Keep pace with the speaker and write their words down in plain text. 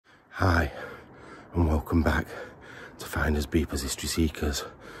Hi, and welcome back to FindersBeepers History Seekers.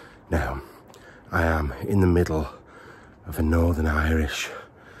 Now, I am in the middle of a Northern Irish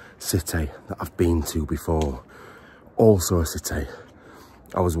city that I've been to before. Also a city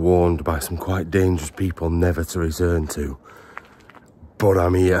I was warned by some quite dangerous people never to return to. But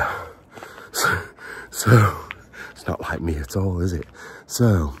I'm here. So it's not like me at all, is it?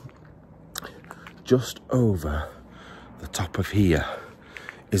 So, just over the top of here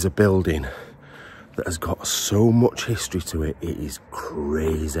is a building that has got so much history to it, it is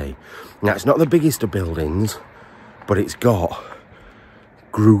crazy. Now, it's not the biggest of buildings, but it's got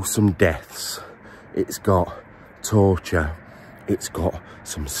gruesome deaths, it's got torture, it's got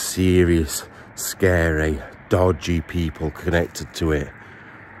some serious, scary, dodgy people connected to it,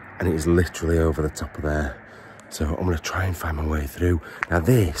 and it is literally over the top of there. So I'm going to try and find my way through. Now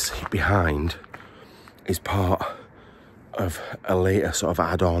this behind is part of a later sort of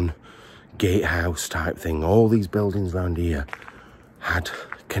add-on gatehouse type thing. All these buildings around here had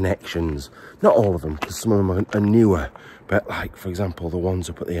connections. Not all of them, because some of them are newer, but like, for example, the ones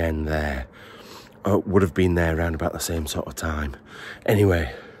up at the end there would have been there around about the same sort of time.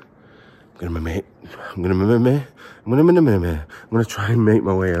 Anyway, I'm gonna try and make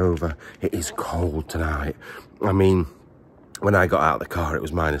my way over. It is cold tonight. I mean, when I got out of the car, it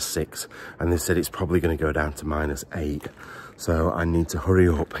was -6, and they said it's probably going to go down to -8. So I need to hurry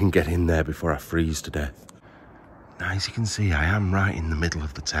up and get in there before I freeze to death. Now, as you can see, I am right in the middle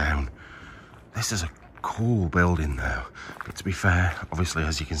of the town. This is a cool building though, but to be fair, obviously,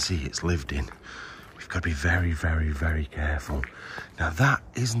 as you can see, it's lived in. We've got to be very, very, very careful. Now, that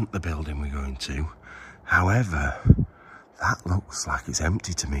isn't the building we're going to. However, that looks like it's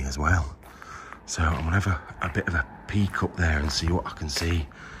empty to me as well. So I'm gonna have a bit of a peek up there and see what I can see.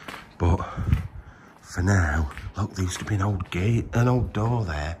 But for now, look, there used to be an old gate, an old door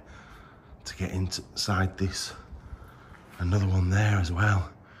there to get inside this. Another one there as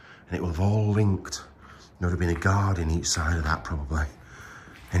well. And it will have all linked. There would have been a guard in each side of that probably.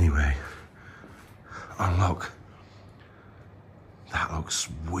 Anyway, oh look, that looks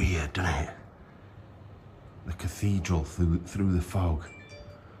weird, doesn't it? The cathedral through the fog.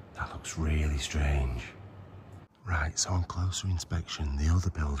 That looks really strange. Right, so on closer inspection, the other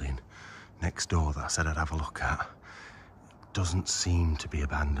building next door that I said I'd have a look at doesn't seem to be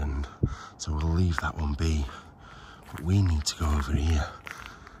abandoned, so we'll leave that one be. But we need to go over here.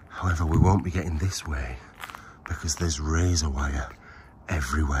 However, we won't be getting this way because there's razor wire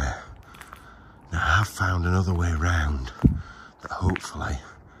everywhere. Now, I have found another way round that hopefully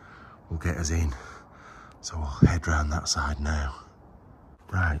will get us in. So we'll head round that side now.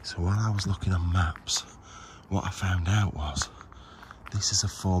 Right, so while I was looking on maps, what I found out was this is a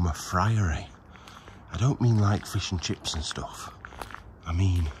former friary. I don't mean like fish and chips and stuff. I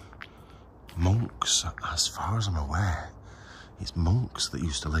mean monks, as far as I'm aware. It's monks that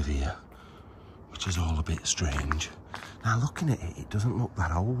used to live here, which is all a bit strange. Now, looking at it, it doesn't look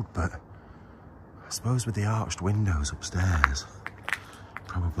that old, but I suppose with the arched windows upstairs, it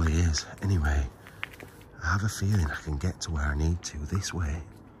probably is. Anyway, I have a feeling I can get to where I need to this way.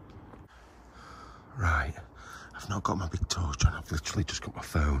 Right, I've not got my big torch on, I've literally just got my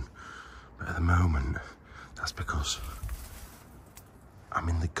phone. But at the moment, that's because I'm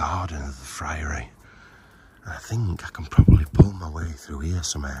in the garden of the friary. And I think I can probably pull my way through here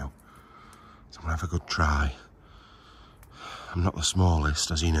somehow. So I'm gonna have a good try. I'm not the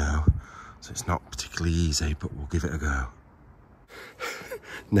smallest, as you know, so it's not particularly easy, but we'll give it a go.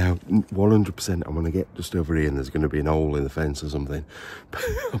 Now, 100% I'm going to get just over here and there's going to be an hole in the fence or something.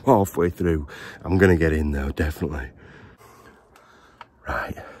 I'm halfway through. I'm going to get in though, definitely.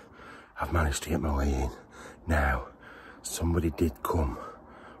 Right, I've managed to get my way in. Now, somebody did come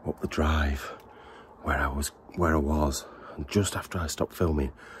up the drive where I was. And just after I stopped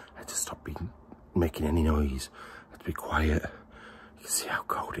filming, I had to stop making any noise. I had to be quiet. You can see how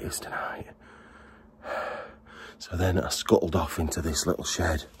cold it is tonight. So then I scuttled off into this little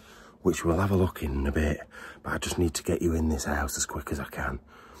shed, which we'll have a look in a bit, but I just need to get you in this house as quick as I can,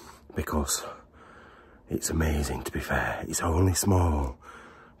 because it's amazing, to be fair. It's only small,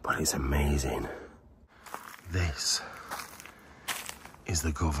 but it's amazing. This is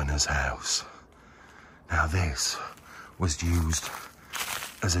the governor's house. Now, this was used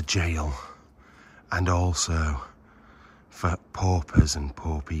as a jail and also for paupers and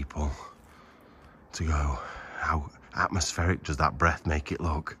poor people to go. How atmospheric does that breath make it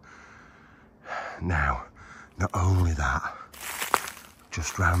look? Now, not only that,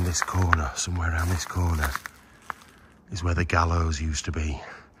 just round this corner, somewhere around this corner, is where the gallows used to be.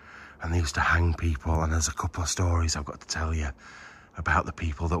 And they used to hang people, and there's a couple of stories I've got to tell you about the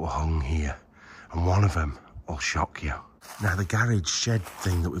people that were hung here, and one of them will shock you. Now, the garage shed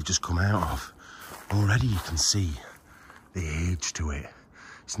thing that we've just come out of, already you can see the age to it.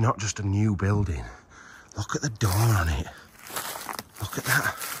 It's not just a new building. Look at the door on it. Look at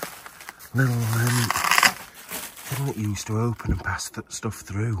that little thing that used to open and pass stuff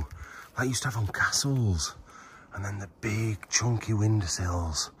through. That used to have on castles. And then the big chunky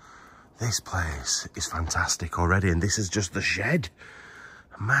windowsills. This place is fantastic already, and this is just the shed.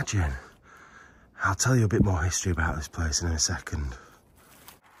 Imagine. I'll tell you a bit more history about this place in a second.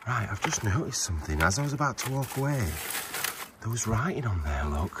 Right, I've just noticed something. As I was about to walk away, there was writing on there,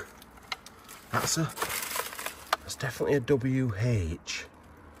 look. That's definitely a WH.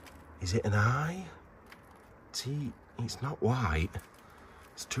 Is it an I? T, it's not white.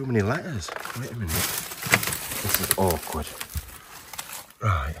 It's too many letters. Wait a minute. This is awkward.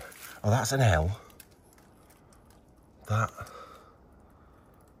 Right. Oh, that's an L. That...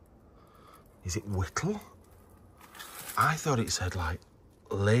 Is it Whittle? I thought it said, like,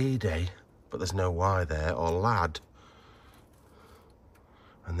 lady, but there's no Y there, or lad.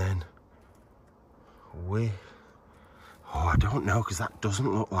 And then... Oh, I don't know, because that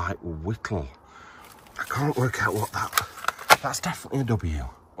doesn't look like Whittle. I can't work out what that... That's definitely a W.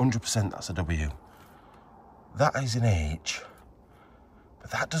 100% that's a W. That is an H.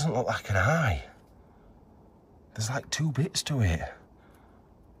 But that doesn't look like an I. There's like two bits to it.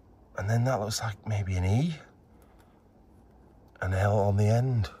 And then that looks like maybe an E. An L on the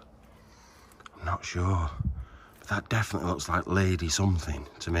end. I'm not sure. But that definitely looks like lady something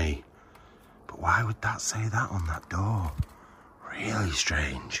to me. But why would that say that on that door? Really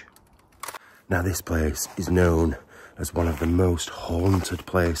strange. Now, this place is known as one of the most haunted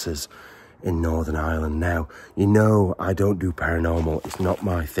places in Northern Ireland. Now, you know I don't do paranormal, it's not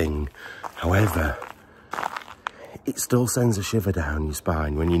my thing. However, it still sends a shiver down your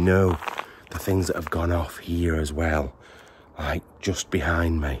spine when you know the things that have gone off here as well, like just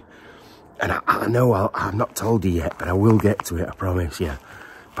behind me. And I know I've not told you yet, but I will get to it, I promise you.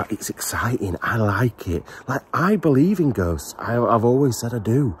 But it's exciting, I like it. Like, I believe in ghosts, I've always said I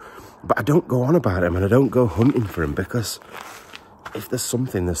do. But I don't go on about them and I don't go hunting for them, because if there's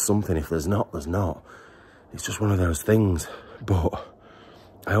something, there's something. If there's not, there's not. It's just one of those things. But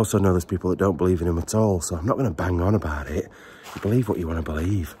I also know there's people that don't believe in them at all, so I'm not going to bang on about it. You believe what you want to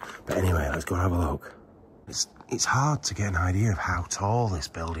believe. But anyway, let's go and have a look. It's hard to get an idea of how tall this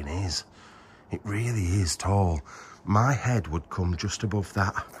building is. It really is tall. My head would come just above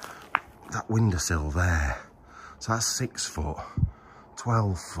that windowsill there. So that's 6 foot,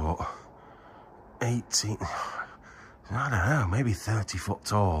 12 foot, 18... I don't know, maybe 30 foot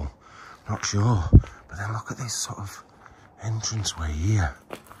tall. Not sure. But then look at this sort of entranceway here.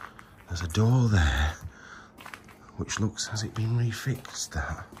 There's a door there, which looks, has it been refixed,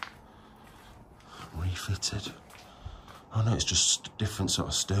 that? Refitted. Oh no, it's just different sort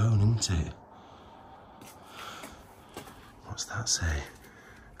of stone, isn't it? What's that say?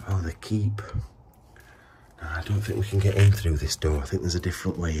 Oh, the keep. No, I don't think we can get in through this door. I think there's a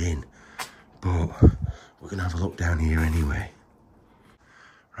different way in. But we're going to have a look down here anyway.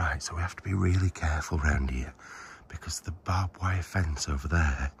 Right, so we have to be really careful around here, because the barbed wire fence over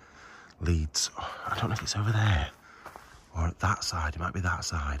there leads... I don't know if it's over there or at that side. It might be that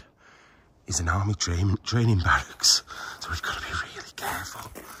side. Is an army training barracks. So we've got to be really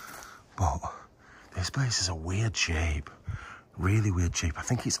careful. But this place is a weird shape. Really weird shape. I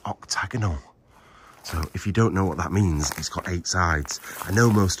think it's octagonal. So if you don't know what that means, it's got 8 sides. I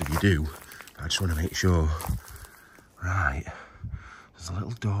know most of you do. I just want to make sure. Right. There's a little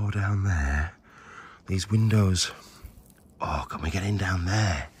door down there. These windows. Oh, can we get in down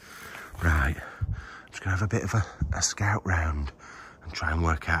there? Right. I'm just going to have a bit of a scout round and try and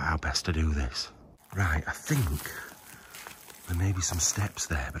work out how best to do this. Right, I think there may be some steps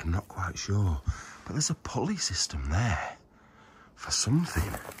there, but I'm not quite sure. But there's a pulley system there for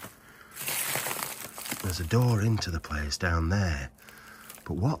something. There's a door into the place down there.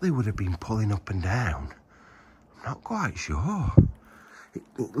 But what they would have been pulling up and down, I'm not quite sure. It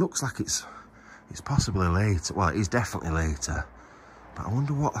looks like it's possibly later. Well, it is definitely later. But I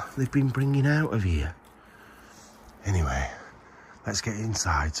wonder what they've been bringing out of here. Anyway, let's get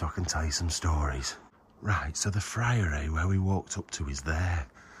inside so I can tell you some stories. Right, so the friary where we walked up to is there.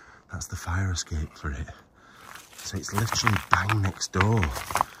 That's the fire escape for it. So it's literally bang next door.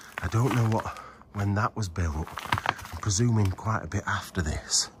 I don't know when that was built. I'm presuming quite a bit after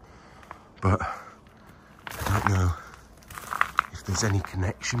this. But I don't know if there's any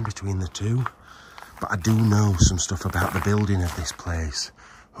connection between the two. But I do know some stuff about the building of this place,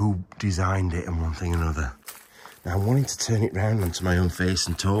 who designed it and one thing or another. Now I'm wanting to turn it round onto my own face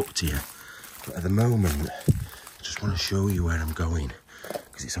and talk to you, but at the moment I just want to show you where I'm going,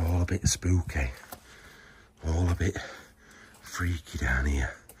 because it's all a bit spooky, all a bit freaky down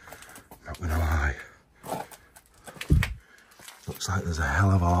here, not gonna lie. Looks like there's a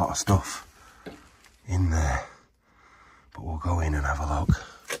hell of a lot of stuff in there, but we'll go in and have a look.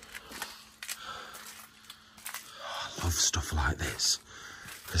 I love stuff like this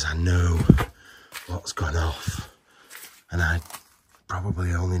because I know what's gone off, and I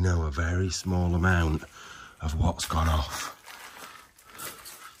probably only know a very small amount of what's gone off,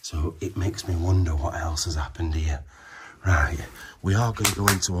 so it makes me wonder what else has happened here. Right, we are going to go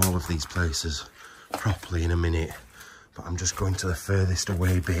into all of these places properly in a minute, but I'm just going to the furthest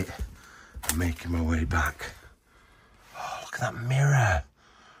away bit and making my way back. Oh, look at that mirror.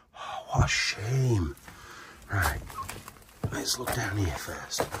 Oh, what a shame. Right, let's look down here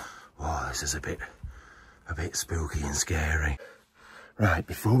first. Wow, this is a bit spooky and scary. Right,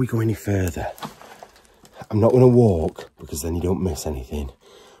 before we go any further, I'm not going to walk because then you don't miss anything,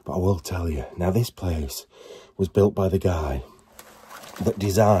 but I will tell you. Now, this place was built by the guy that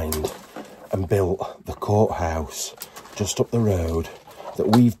designed and built the courthouse just up the road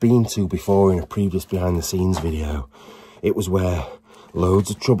that we've been to before in a previous behind the scenes video. It was where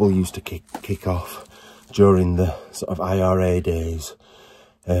loads of trouble used to kick off during the sort of IRA days.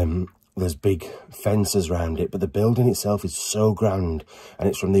 There's big fences around it, but the building itself is so grand, and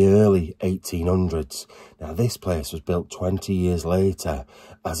it's from the early 1800s. Now, this place was built 20 years later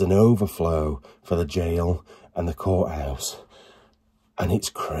as an overflow for the jail and the courthouse. And it's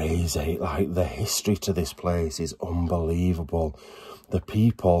crazy. Like, the history to this place is unbelievable. The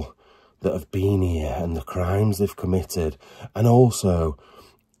people that have been here and the crimes they've committed. And also,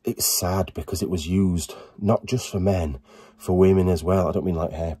 it's sad because it was used not just for men, for women as well. I don't mean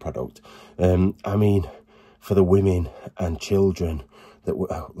like hair product. I mean for the women and children that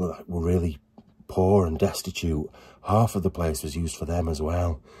were really poor and destitute. Half of the place was used for them as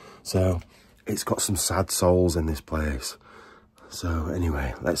well. So it's got some sad souls in this place. So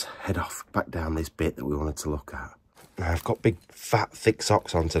anyway, let's head off back down this bit that we wanted to look at. Now, I've got big fat thick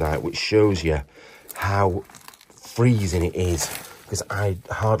socks on tonight, which shows you how freezing it is, because I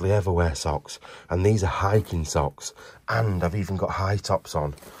hardly ever wear socks, and these are hiking socks, and I've even got high tops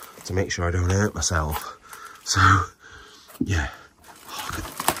on to make sure I don't hurt myself. So yeah,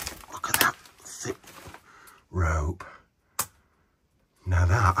 look at that thick rope. Now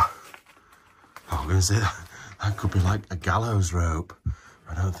that, I'm going to say that could be like a gallows rope.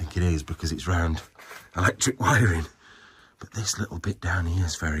 I don't think it is because it's round electric wiring. But this little bit down here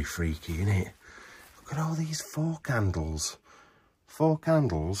is very freaky, isn't it? Look at all these 4 candles. 4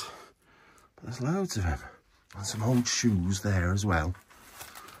 candles, but there's loads of them. And some old shoes there as well.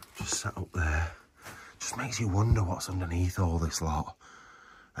 Just sat up there. Just makes you wonder what's underneath all this lot.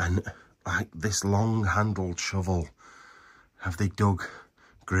 And like this long-handled shovel, have they dug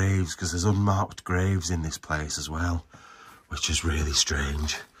graves? Because there's unmarked graves in this place as well, which is really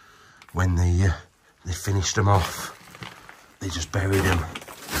strange. When they finished them off, they just buried them.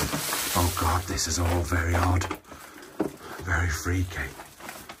 Oh God, this is all very odd. Very freaky.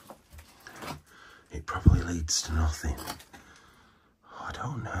 It probably leads to nothing. Oh, I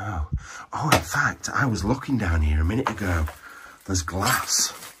don't know. Oh, in fact, I was looking down here a minute ago. There's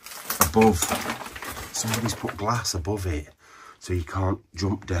glass above. Somebody's put glass above it so you can't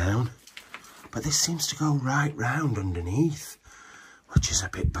jump down. But this seems to go right round underneath, which is a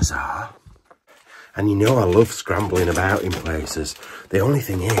bit bizarre. And you know I love scrambling about in places. The only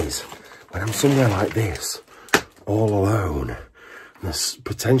thing is, when I'm somewhere like this, all alone, and there's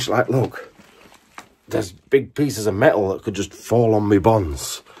potential, like, look, there's big pieces of metal that could just fall on me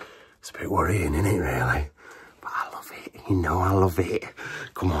bonds. It's a bit worrying, isn't it, really? But I love it. You know I love it.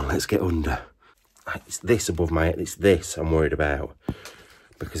 Come on, let's get under. It's this above my head. It's this I'm worried about,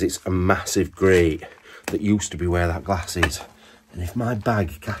 because it's a massive grate that used to be where that glass is. And if my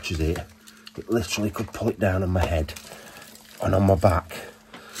bag catches it, it literally could pull it down on my head and on my back,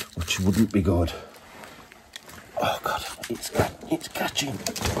 which wouldn't be good. Oh God, it's catching.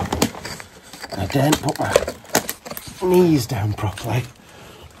 I daren't put my knees down properly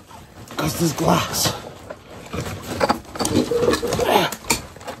because there's glass.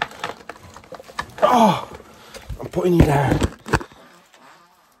 Oh, I'm putting you down.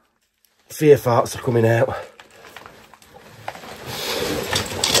 Fear farts are coming out.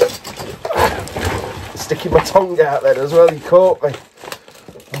 Sticking my tongue out then as well, he caught me.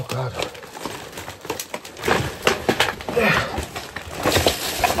 Oh God.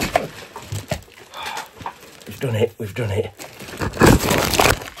 We've done it.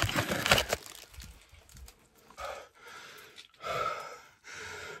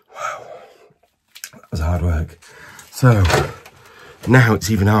 was hard work. So now it's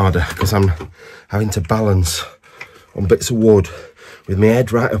even harder because I'm having to balance on bits of wood with my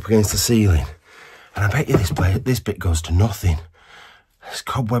head right up against the ceiling. And I bet you this bit goes to nothing. There's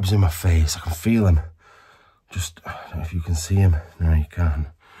cobwebs in my face, I can feel them. Just, I don't know if you can see them. No, you can.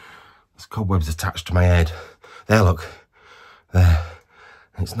 There's cobwebs attached to my head. There, look. There.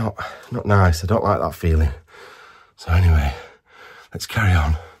 It's not nice. I don't like that feeling. So anyway, let's carry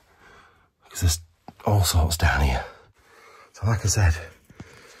on. Because there's all sorts down here. So like I said,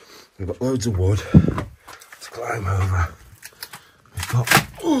 we've got loads of wood to climb over. We've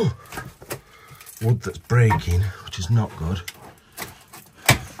got wood that's breaking, which is not good.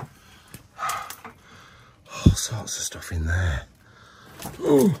 All sorts of stuff in there.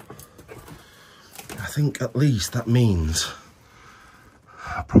 I think at least that means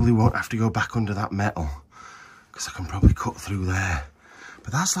I probably won't have to go back under that metal because I can probably cut through there.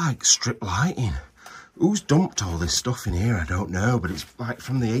 But that's like strip lighting. Who's dumped all this stuff in here? I don't know, but it's like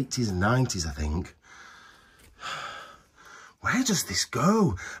from the 80s and 90s, I think. Where does this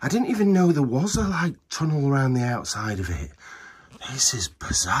go? I didn't even know there was a like tunnel around the outside of it. This is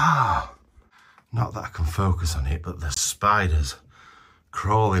bizarre. Not that I can focus on it, but the spiders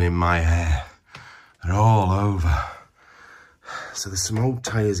crawling in my hair. They're all over. So there's some old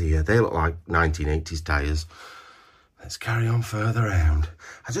tyres here. They look like 1980s tyres. Let's carry on further around.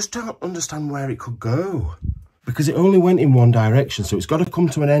 I just don't understand where it could go. Because it only went in one direction, so it's got to come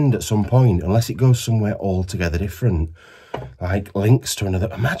to an end at some point, unless it goes somewhere altogether different. Like links to another...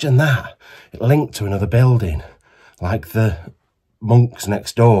 Imagine that. It linked to another building. Like the monks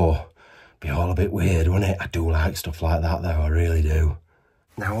next door. Be all a bit weird, wouldn't it? I do like stuff like that, though. I really do.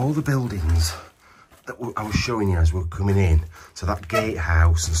 Now, all the buildings that I was showing you as we were coming in, so that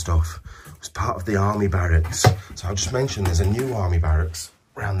gatehouse and stuff, was part of the army barracks. So I'll just mention there's a new army barracks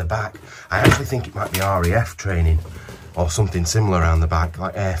around the back. I actually think it might be RAF training or something similar around the back,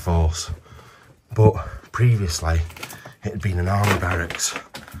 like Air Force. But previously, it had been an army barracks.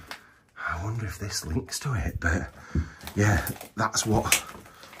 I wonder if this links to it, but yeah, that's what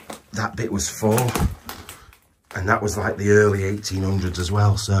that bit was for. And that was like the early 1800s as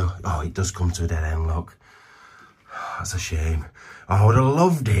well, so... Oh, it does come to a dead end, look. Oh, that's a shame. Oh, I would have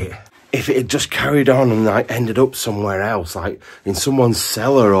loved it if it had just carried on and like ended up somewhere else, like in someone's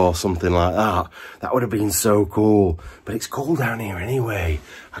cellar or something like that. That would have been so cool. But it's cool down here anyway.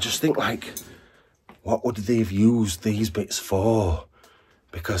 I just think, like, what would they have used these bits for?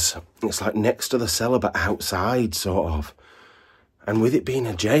 Because it's like next to the cellar, but outside, sort of. And with it being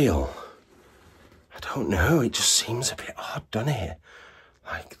a jail... I don't know, it just seems a bit odd, doesn't it?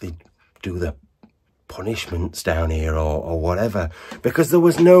 Like they do the punishments down here or whatever. Because there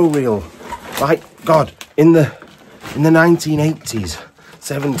was no real, like, God, in the 1980s,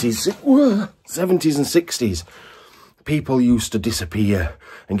 70s and 60s, people used to disappear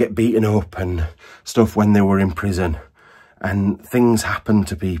and get beaten up and stuff when they were in prison. And things happened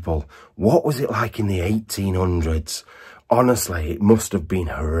to people. What was it like in the 1800s? Honestly, it must have been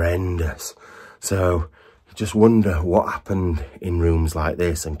horrendous. So, you just wonder what happened in rooms like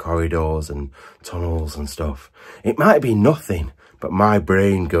this and corridors and tunnels and stuff. It might be nothing, but my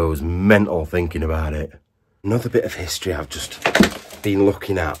brain goes mental thinking about it. Another bit of history I've just been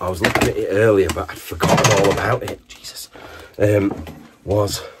looking at. I was looking at it earlier, but I'd forgotten all about it. Jesus. Well,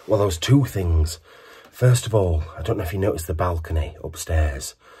 there was two things. First of all, I don't know if you noticed the balcony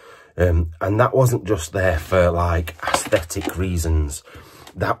upstairs. And that wasn't just there for, like, aesthetic reasons.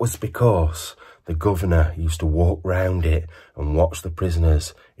 That was because... the governor used to walk round it and watch the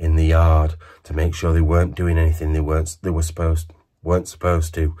prisoners in the yard to make sure they weren't doing anything they weren't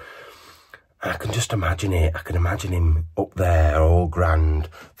supposed to. And I can just imagine it. I can imagine him up there, all grand,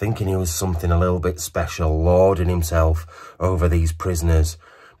 thinking he was something a little bit special, lording himself over these prisoners.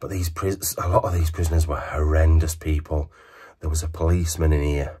 But a lot of these prisoners were horrendous people. There was a policeman in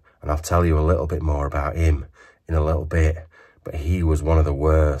here, and I'll tell you a little bit more about him in a little bit. But he was one of the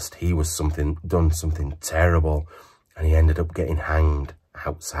worst. He was done something terrible, and he ended up getting hanged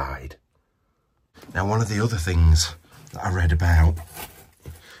outside. Now, one of the other things that I read about,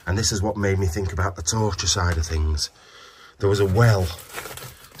 and this is what made me think about the torture side of things, there was a well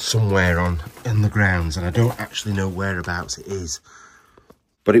somewhere in the grounds, and I don't actually know whereabouts it is,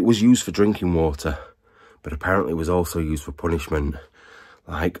 but it was used for drinking water, but apparently it was also used for punishment,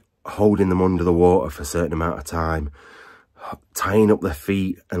 like holding them under the water for a certain amount of time, tying up their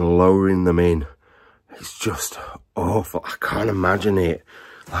feet and lowering them in. It's just awful. I can't imagine it.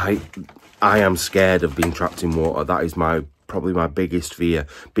 Like, I am scared of being trapped in water. That is probably my biggest fear.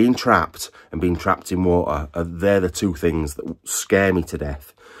 Being trapped and being trapped in water, they're the two things that scare me to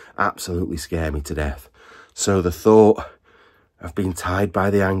death. absolutely scare me to death. So the thought of being tied by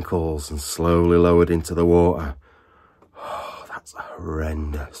the ankles and slowly lowered into the water, oh, that's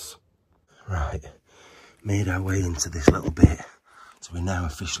horrendous. Right, made our way into this little bit, so we're now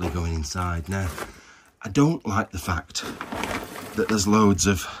officially going inside. Now, I don't like the fact that there's loads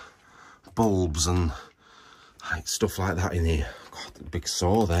of bulbs and like, stuff like that in here. God, the big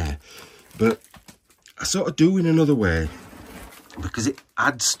saw there. But I sort of do in another way, because it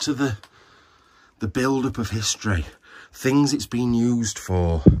adds to the build-up of history. Things it's been used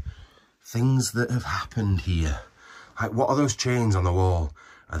for, things that have happened here. Like, what are those chains on the wall?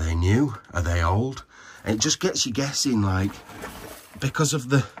 Are they new? Are they old? And it just gets you guessing, like, because of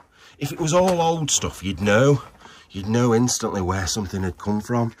the... If it was all old stuff, you'd know instantly where something had come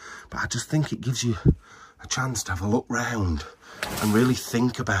from. But I just think it gives you a chance to have a look round and really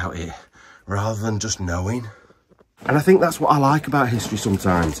think about it, rather than just knowing. And I think that's what I like about history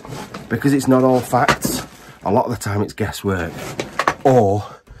sometimes, because it's not all facts. A lot of the time it's guesswork, or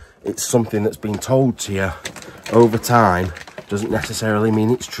it's something that's been told to you over time. Doesn't necessarily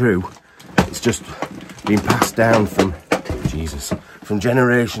mean it's true. It's just been passed down from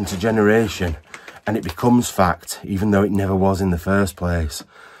generation to generation, and it becomes fact, even though it never was in the first place.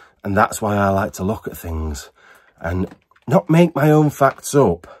 And that's why I like to look at things and not make my own facts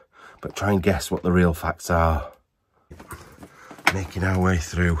up, but try and guess what the real facts are. Making our way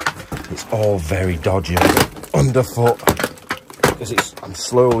through. It's all very dodgy underfoot, because I'm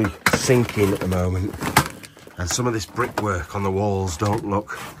slowly sinking at the moment, and some of this brickwork on the walls don't look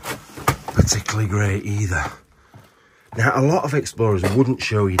particularly great either. Now, a lot of explorers wouldn't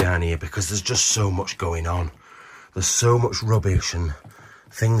show you down here because there's just so much going on. There's so much rubbish and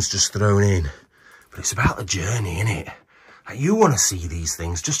things just thrown in. But it's about the journey, innit? Like, you want to see these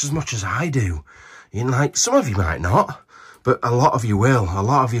things just as much as I do. Like, some of you might not, but a lot of you will. A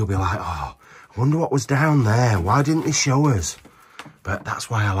lot of you will be like, oh, I wonder what was down there. Why didn't they show us? But that's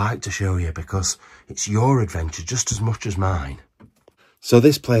why I like to show you, because it's your adventure just as much as mine. So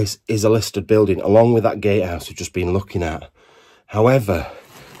this place is a listed building, along with that gatehouse we've just been looking at. However,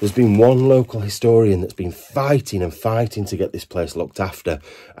 there's been one local historian that's been fighting and fighting to get this place looked after.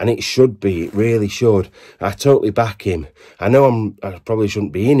 And it should be, it really should. I totally back him. I know I probably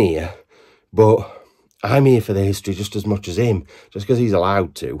shouldn't be in here, but I'm here for the history just as much as him, just because he's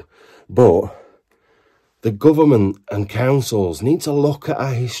allowed to. But the government and councils need to look at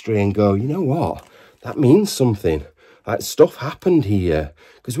our history and go, you know what? That means something. Like, stuff happened here,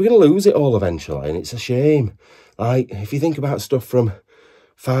 because we're going to lose it all eventually, and it's a shame. Like, if you think about stuff from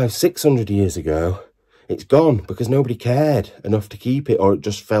 500-600 years ago, it's gone because nobody cared enough to keep it, or it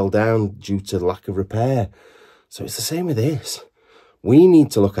just fell down due to lack of repair. So it's the same with this. We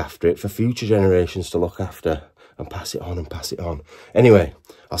need to look after it for future generations to look after and pass it on and pass it on. Anyway,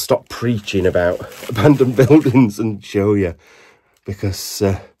 I'll stop preaching about abandoned buildings and show you, because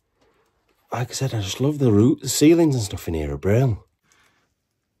like I said, I just love the ceilings and stuff in here are brilliant.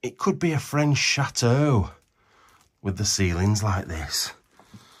 It could be a French chateau with the ceilings like this.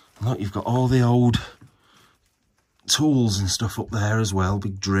 Look, you've got all the old tools and stuff up there as well,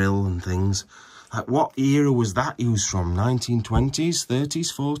 big drill and things. Like, what era was that used from? 1920s,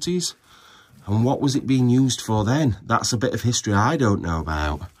 30s, 40s? And what was it being used for then? That's a bit of history I don't know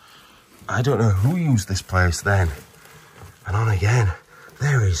about. I don't know who used this place then. And on again.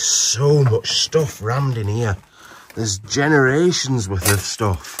 There is so much stuff rammed in here. There's generations worth of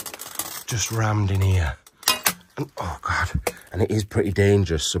stuff just rammed in here. And, oh, God. And it is pretty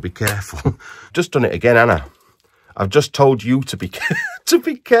dangerous, so be careful. Just done it again, Anna. I've just told you to be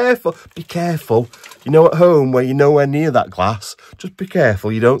careful. Be careful. You know, at home, where you're nowhere near that glass, just be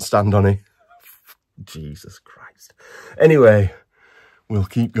careful you don't stand on it. Jesus Christ. Anyway, we'll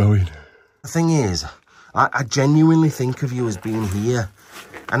keep going. The thing is, I genuinely think of you as being here.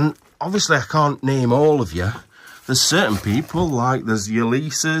 And obviously I can't name all of you. There's certain people, like there's your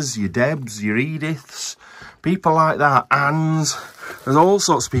Lisas, your Debs, your Ediths, people like that, Anns. There's all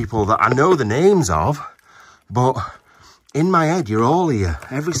sorts of people that I know the names of, but in my head you're all here,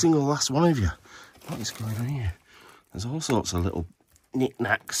 every single last one of you. What is going on here? There's all sorts of little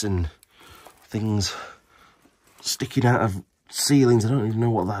knickknacks and things sticking out of ceilings. I don't even know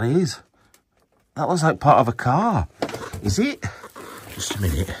what that is. That looks like part of a car. Is it? Just a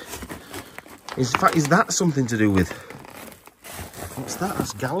minute. In fact, is that something to do with... What's that?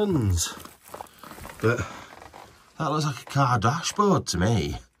 That's gallons. But that looks like a car dashboard to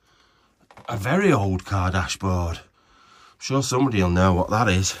me. A very old car dashboard. I'm sure somebody will know what that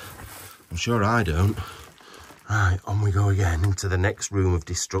is. I'm sure I don't. Right, on we go again into the next room of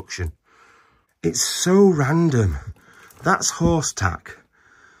destruction. It's so random. That's horse tack.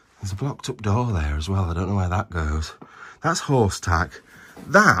 There's a blocked up door there as well. I don't know where that goes. That's horse tack.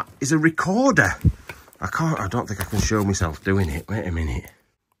 That is a recorder. I don't think I can show myself doing it. Wait a minute.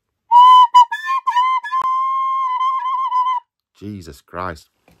 Jesus Christ.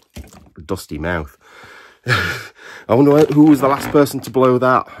 Dusty mouth. I wonder who was the last person to blow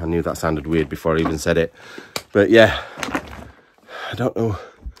that. I knew that sounded weird before I even said it. But yeah, I don't know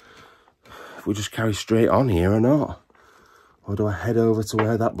if we just carry straight on here or not. Or do I head over to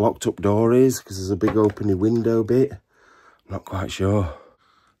where that blocked up door is? Because there's a big opening window bit. I'm not quite sure.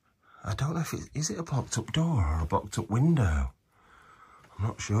 I don't know if is it a blocked up door or a blocked up window? I'm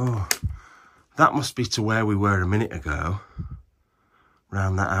not sure. That must be to where we were a minute ago.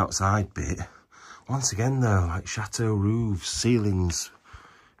 Round that outside bit. Once again though, like chateau roofs, ceilings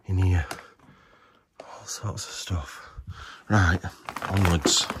in here. All sorts of stuff. Right,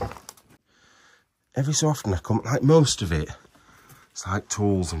 onwards. Every so often I come, like most of it, it's like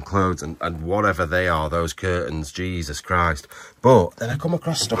tools and clothes and whatever they are, those curtains, Jesus Christ. But then I come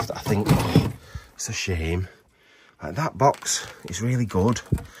across stuff that I think, oh, it's a shame. Like that box is really good.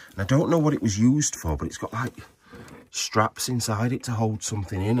 And I don't know what it was used for, but it's got like straps inside it to hold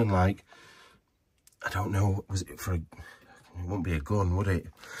something in, and like, I don't know, was it for a, it wouldn't be a gun, would it?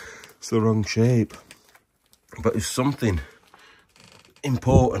 It's the wrong shape. But it's something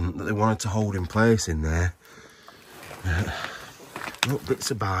important that they wanted to hold in place in there. Look, bits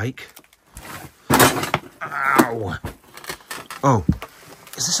of bike. Ow! Oh,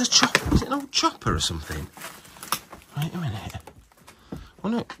 is this a chopper? Is it an old chopper or something? Wait a minute. Oh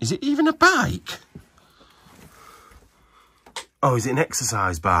no, is it even a bike? Oh, is it an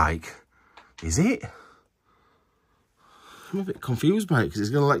exercise bike? Is it? I'm a bit confused by it because it's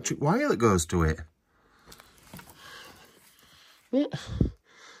got an electric wire that goes to it. What?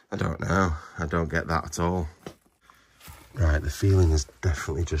 I don't know. I don't get that at all. Right, the feeling has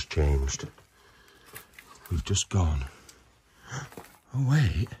definitely just changed. We've just gone. Oh,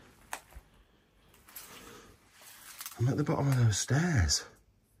 wait. I'm at the bottom of those stairs.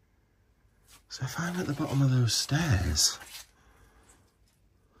 So if I'm at the bottom of those stairs,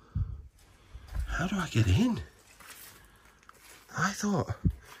 how do I get in? I thought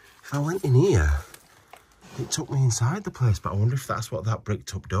if I went in here, it took me inside the place, but I wonder if that's what that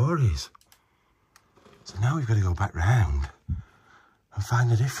bricked up door is. So now we've got to go back round and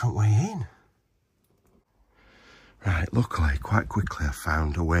find a different way in. Right, luckily, quite quickly I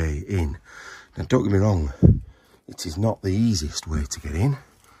found a way in. Now don't get me wrong, it is not the easiest way to get in,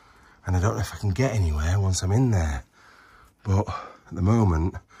 and I don't know if I can get anywhere once I'm in there, but at the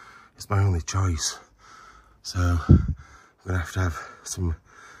moment it's my only choice. So I'm going to have some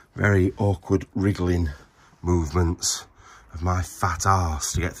very awkward wriggling movements of my fat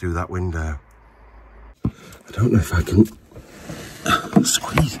arse to get through that window. I don't know if I can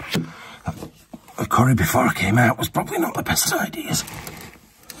squeeze. The curry before I came out was probably not the best ideas.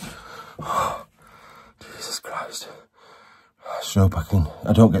 Oh, Jesus Christ. I just hope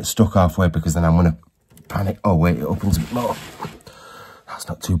I don't get stuck halfway, because then I'm going to panic. Oh wait, it opens a bit more. That's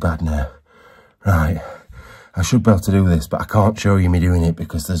not too bad now. Right, I should be able to do this, but I can't show you me doing it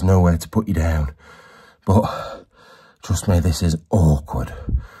because there's nowhere to put you down. But trust me, this is awkward.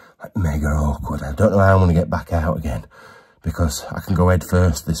 Like mega awkward. I don't know how I'm going to get back out again, because I can go head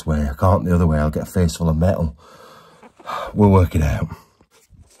first this way. I can't the other way. I'll get a face full of metal. We'll work it out.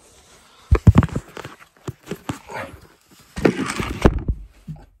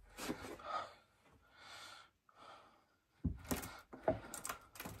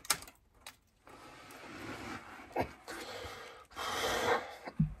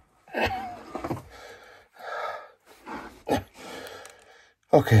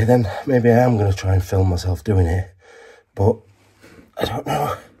 Okay, then maybe I am going to try and film myself doing it, but I don't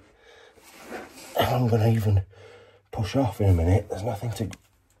know how I'm going to even push off in a minute. There's nothing to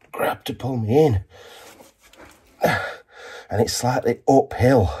grab to pull me in, and it's slightly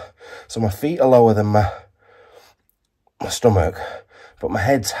uphill, so my feet are lower than my stomach, but my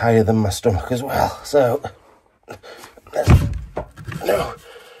head's higher than my stomach as well, so no.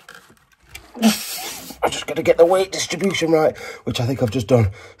 I just got to get the weight distribution right, which I think I've just done.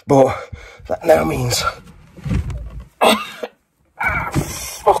 But that now means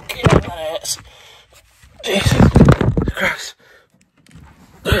fucking hurts. Jesus Christ.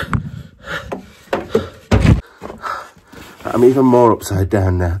 I'm even more upside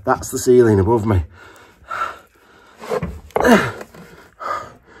down now. That's the ceiling above me. I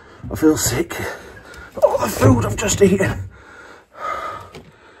feel sick. All the food I've just eaten.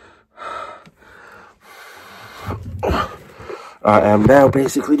 I am now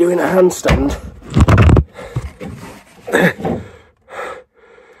basically doing a handstand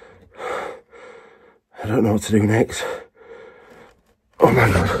I don't know what to do next. Oh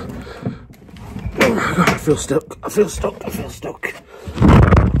my god. Oh my god, I feel stuck. I feel stuck. I feel stuck.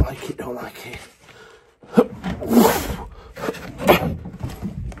 Don't like it, don't like it.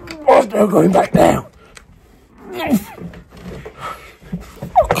 What's no going back down?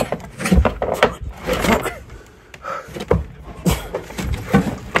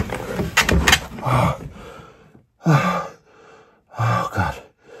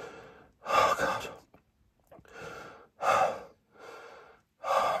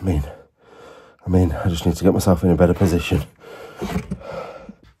 I mean, I just need to get myself in a better position.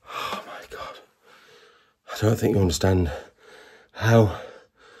 Oh my god. I don't think you understand how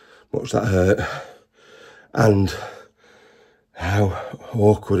much that hurt and how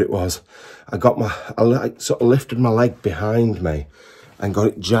awkward it was. I sort of lifted my leg behind me and got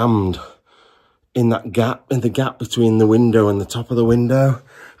it jammed in that gap, in the gap between the window and the top of the window.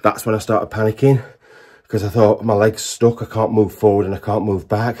 That's when I started panicking, because I thought my leg's stuck, I can't move forward and I can't move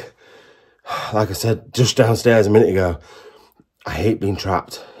back. Like I said just downstairs a minute ago, I hate being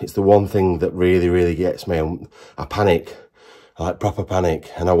trapped. It's the one thing that really, really gets me. I panic, I like proper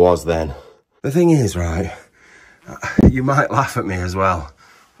panic, and I was then. The thing is, right, you might laugh at me as well.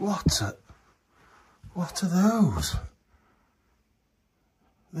 What are those?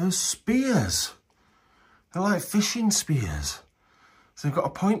 Those spears. They're like fishing spears. So they've got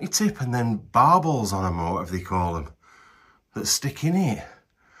a pointy tip and then barbels on them, or whatever they call them, that stick in it.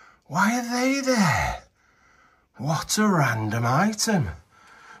 Why are they there? What a random item.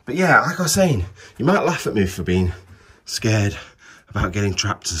 But yeah, like I was saying, you might laugh at me for being scared about getting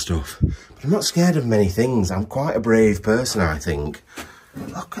trapped and stuff. But I'm not scared of many things. I'm quite a brave person, I think.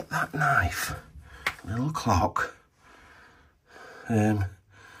 Look at that knife. Little clock. A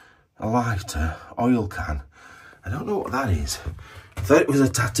lighter. Oil can. I don't know what that is. I thought it was a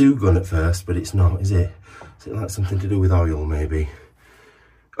tattoo gun at first, but it's not, is it? Is it like something to do with oil, maybe?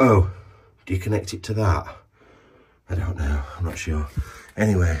 Oh, do you connect it to that? I don't know, I'm not sure.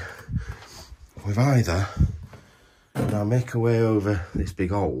 Anyway, we've either now make our way over this big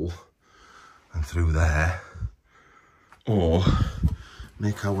hole and through there, or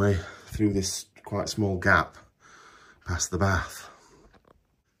make our way through this quite small gap past the bath.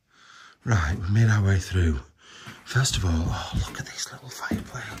 Right, we've made our way through. First of all, oh, look at this little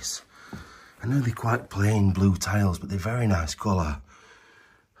fireplace. I know they're quite plain blue tiles, but they're very nice colour.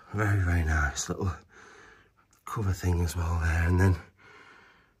 Very, very nice little cover thing as well there. And then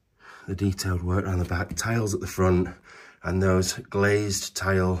the detailed work around the back, tiles at the front, and those glazed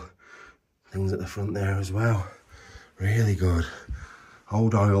tile things at the front there as well. Really good.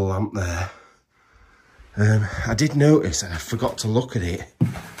 Old oil lamp there. I did notice, and I forgot to look at it,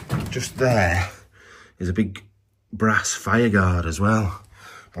 just there is a big brass fire guard as well.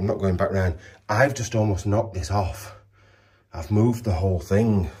 I'm not going back round. I've just almost knocked this off. I've moved the whole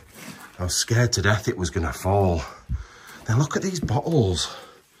thing. I was scared to death it was going to fall. Then look at these bottles.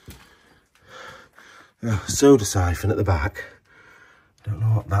 Soda siphon at the back. Don't know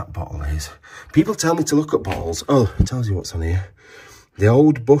what that bottle is. People tell me to look at bottles. Oh, it tells you what's on here. The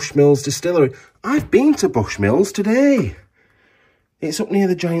old Bushmills distillery. I've been to Bushmills today. It's up near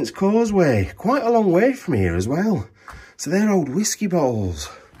the Giant's Causeway. Quite a long way from here as well. So they're old whiskey bottles.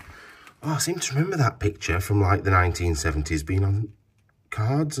 Oh, I seem to remember that picture from like the 1970s being on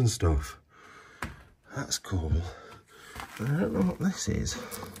cards and stuff. That's cool. I don't know what this is.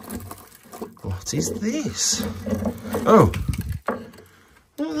 What is this? Oh,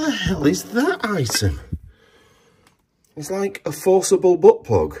 what the hell is that item? It's like a forcible butt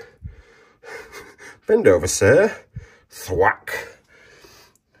plug. Bend over, sir. Thwack.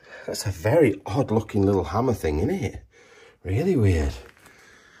 That's a very odd looking little hammer thing, isn't it? Really weird.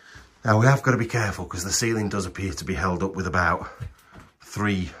 Now we have got to be careful because the ceiling does appear to be held up with about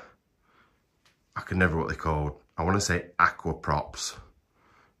 3, I can never what they're called. I want to say aqua props.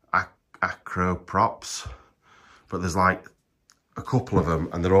 Acro props. But there's like a couple of them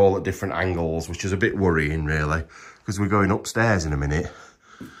and they're all at different angles, which is a bit worrying really, because we're going upstairs in a minute.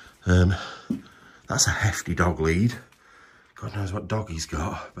 That's a hefty dog lead. God knows what dog he's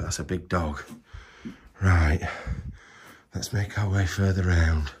got, but that's a big dog. Right, let's make our way further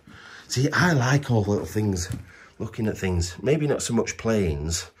round. See, I like all little things, looking at things. Maybe not so much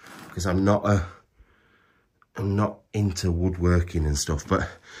planes, because I'm not into woodworking and stuff, but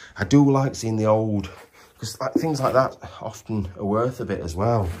I do like seeing the old, because like, things like that often are worth a bit as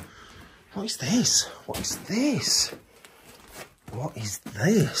well. What is this? What is this? What is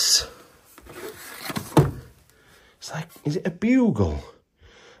this? It's like, is it a bugle?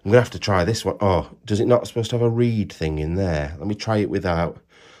 I'm going to have to try this one. Oh, does it not supposed to have a reed thing in there? Let me try it without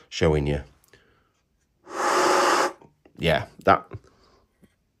showing you. yeah, that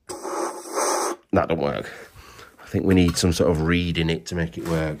don't work. I think we need some sort of read in it to make it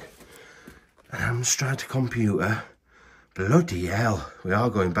work. Amstrad computer. Bloody hell. We are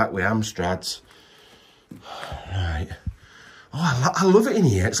going back with Amstrads. Right. Oh, I love it in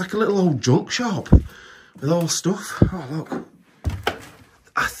here. It's like a little old junk shop with all stuff. Oh, look.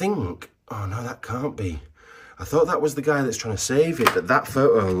 I think... Oh, no, that can't be. I thought that was the guy that's trying to save it, but that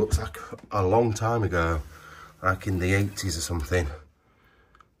photo looks like a long time ago. Like in the 80s or something.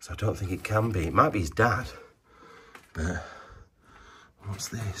 So I don't think it can be. It might be his dad. But... What's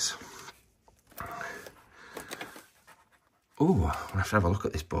this? Oh, I'm going to have to have a look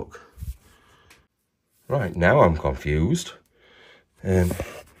at this book. Right, now I'm confused. The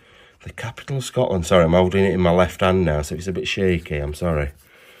capital of Scotland. Sorry, I'm holding it in my left hand now, so it's a bit shaky. I'm sorry.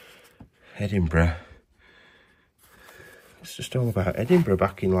 Edinburgh. It's just all about Edinburgh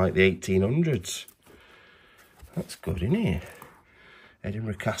back in like the 1800s. That's good, isn't it?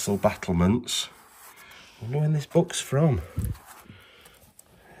 Edinburgh Castle battlements. I wonder when this book's from.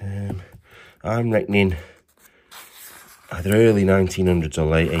 I'm reckoning either early 1900s or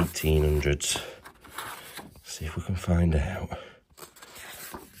late 1800s. See if we can find out.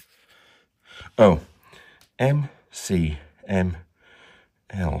 Oh, MCML.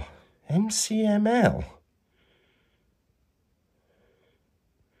 MCML?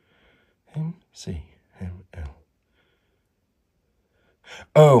 MCML.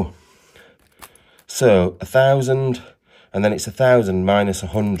 Oh, so 1,000, and then it's 1,000 minus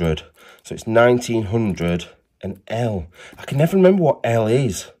 100. So it's 1900 and L. I can never remember what L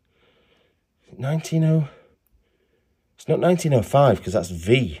is. 1900. It's not 1905 because that's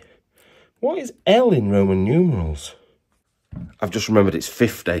V. What is L in Roman numerals? I've just remembered it's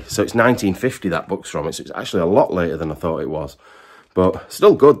 50. So it's 1950 that book's from. It's actually a lot later than I thought it was. But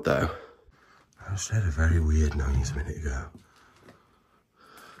still good though. I just heard a very weird noise a minute ago.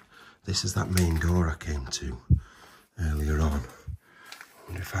 This is that main door I came to earlier on. I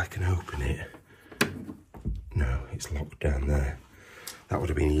wonder if I can open it. No, it's locked down there. That would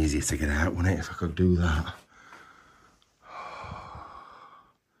have been easier to get out, wouldn't it, if I could do that?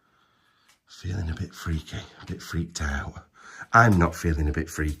 Feeling a bit freaky, a bit freaked out. I'm not feeling a bit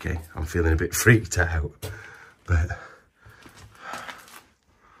freaky. I'm feeling a bit freaked out. But...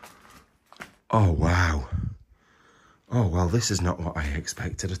 oh, wow. Oh, well, this is not what I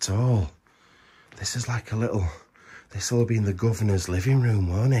expected at all. This is like a little... This will be in the governor's living room,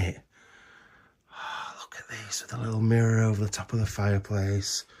 won't it? Oh, look at this, with a little mirror over the top of the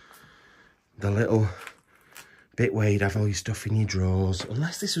fireplace. The little bit where you'd have all your stuff in your drawers.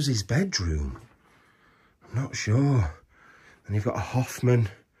 Unless this was his bedroom. I'm not sure. And you've got a Hoffman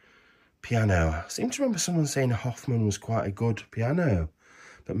piano. I seem to remember someone saying a Hoffman was quite a good piano.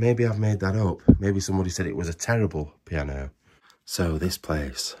 But maybe I've made that up. Maybe somebody said it was a terrible piano. So this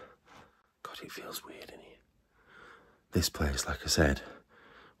place... God, it feels weird in here. This place, like I said,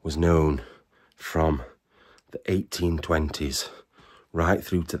 was known from the 1820s right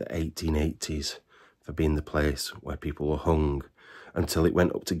through to the 1880s for being the place where people were hung until it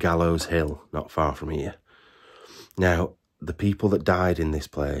went up to Gallows Hill, not far from here. Now, the people that died in this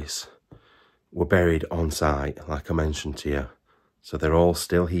place were buried on site, like I mentioned to you. So they're all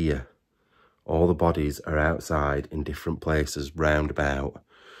still here. All the bodies are outside in different places round about.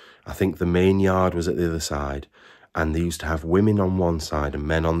 I think the main yard was at the other side, and they used to have women on one side and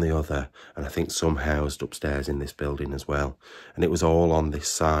men on the other, and I think some housed upstairs in this building as well. And it was all on this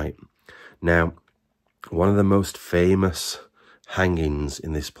site. Now, one of the most famous hangings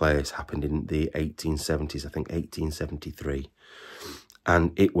in this place happened in the 1870s, I think 1873.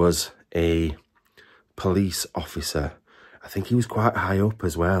 And it was a police officer. I think he was quite high up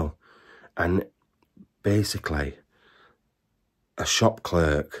as well. And basically, a shop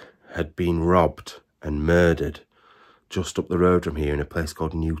clerk had been robbed and murdered just up the road from here in a place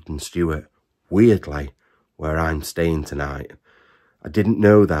called Newton Stewart. Weirdly, where I'm staying tonight. I didn't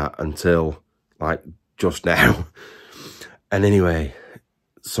know that until, like, just now. And anyway,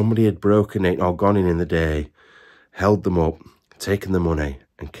 somebody had broken it or gone in the day, held them up, taken the money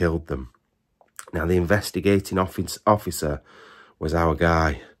and killed them. Now, the investigating officer was our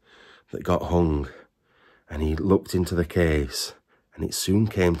guy that got hung, and he looked into the case, and it soon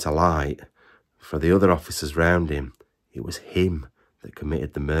came to light for the other officers round him. It was him that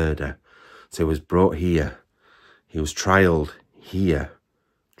committed the murder. So he was brought here. He was trialled here.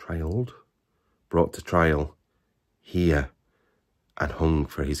 Brought to trial here and hung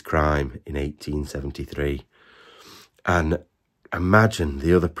for his crime in 1873. And imagine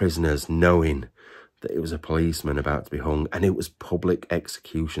the other prisoners knowing that it was a policeman about to be hung, and it was public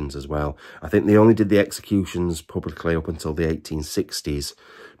executions as well. I think they only did the executions publicly up until the 1860s,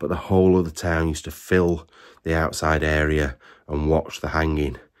 but the whole of the town used to fill the outside area and watch the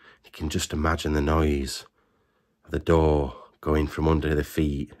hanging. You can just imagine the noise of the door going from under the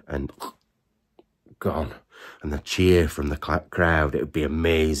feet and gone, and the cheer from the crowd. It would be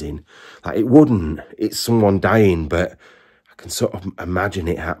amazing. Like, it wouldn't, it's someone dying, but I can sort of imagine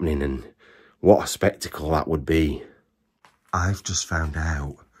it happening, and what a spectacle that would be. I've just found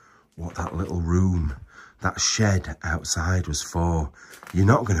out what that little room, that shed outside was for. You're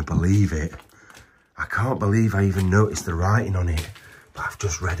not going to believe it. I can't believe I even noticed the writing on it, but I've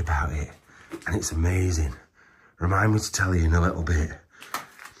just read about it, and it's amazing. Remind me to tell you in a little bit.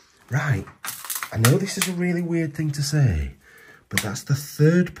 Right, I know this is a really weird thing to say, but that's the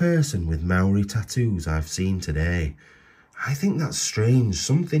third person with Maori tattoos I've seen today. I think that's strange.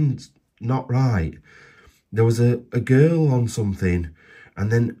 Something's not right. There was a girl on something,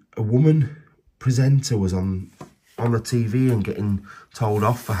 and then a woman presenter was on the TV and getting told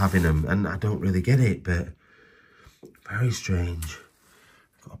off for having them, and I don't really get it, but very strange.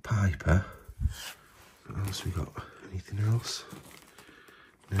 Got a piper. What else we got? Anything else?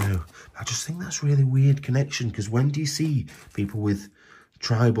 No. I just think that's really weird connection, because when do you see people with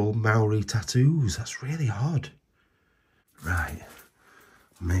tribal Maori tattoos? That's really odd. Right.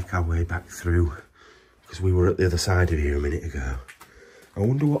 Make our way back through, because we were at the other side of here a minute ago. I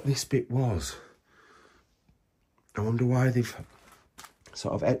wonder what this bit was. I wonder why they've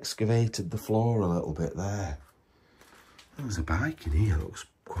sort of excavated the floor a little bit there. There's a bike in here, looks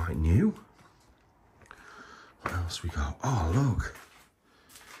quite new. What else we got? Oh, look.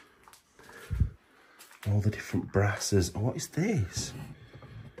 All the different brasses. Oh, what is this?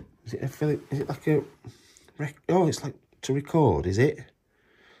 Is it like a... Oh, it's like to record, is it?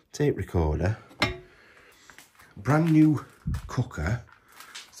 Tape recorder. Brand new cooker.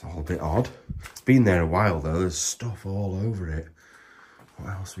 It's all a bit odd. It's been there a while though. There's stuff all over it. What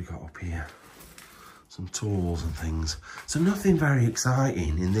else we got up here? Some tools and things. So nothing very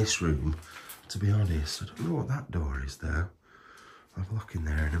exciting in this room, to be honest. I don't know what that door is though. I'll have a look in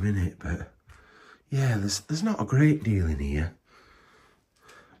there in a minute, but yeah, there's not a great deal in here.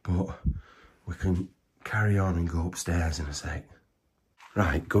 But we can carry on and go upstairs in a sec.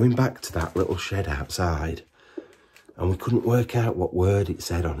 Right, going back to that little shed outside, and we couldn't work out what word it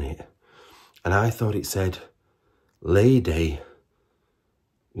said on it. And I thought it said Lady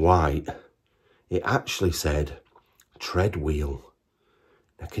White. It actually said tread wheel.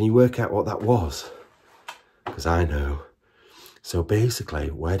 Now, can you work out what that was? Because I know. So basically,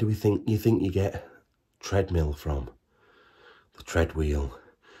 where do you think you get treadmill from? The tread wheel.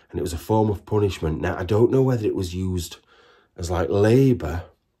 And it was a form of punishment. Now, I don't know whether it was used as like labour,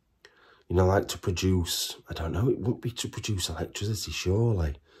 you know, like to produce, I don't know, it wouldn't be to produce electricity,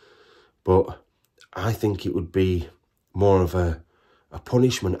 surely. But I think it would be more of a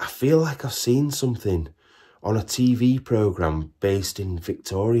punishment. I feel like I've seen something on a TV programme based in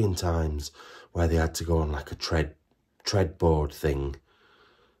Victorian times where they had to go on like a tread board thing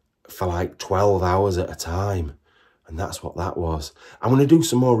for like 12 hours at a time. And that's what that was. I'm going to do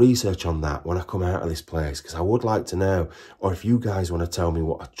some more research on that when I come out of this place, because I would like to know, or if you guys want to tell me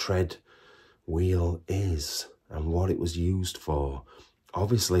what a tread wheel is and what it was used for.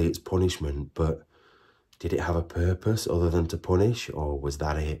 Obviously it's punishment, but did it have a purpose other than to punish, or was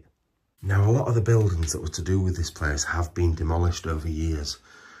that it? Now, a lot of the buildings that were to do with this place have been demolished over years,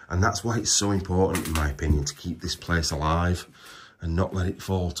 and that's why it's so important, in my opinion, to keep this place alive and not let it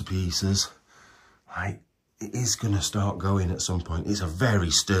fall to pieces. Like, it is going to start going at some point. It's a very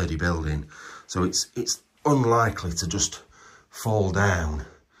sturdy building, so it's unlikely to just fall down.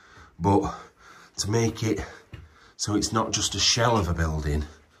 But to make it so it's not just a shell of a building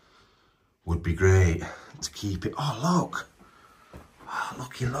would be great. To keep it... Oh, look. Oh,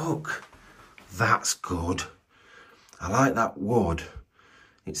 looky, look. That's good. I like that wood.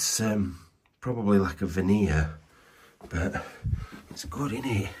 It's probably like a veneer, but it's good, isn't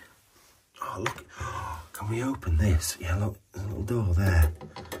it? Oh, look. Oh, can we open this? Yeah, look, there's a little door there.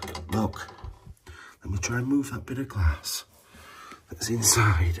 Look. Let me try and move that bit of glass that's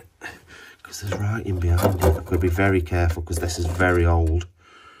inside, because there's writing behind it. I've got to be very careful, because this is very old.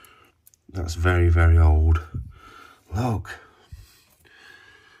 That's very, very old. Look.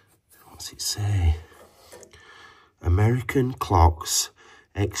 What's it say? American clocks,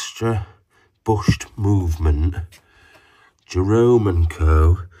 extra bushed movement. Jerome &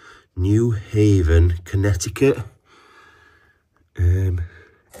 Co. New Haven, Connecticut.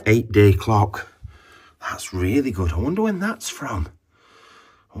 8-day clock. That's really good. I wonder when that's from.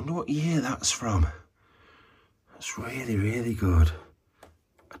 I wonder what year that's from. That's really, really good.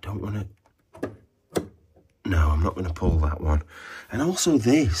 I don't want to... No, I'm not going to pull that one. And also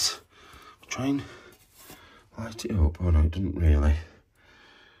this. Try and light it up. Oh no, it doesn't really.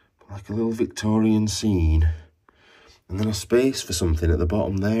 Like a little Victorian scene. And then a space for something at the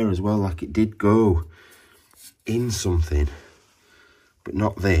bottom there as well. Like it did go in something. But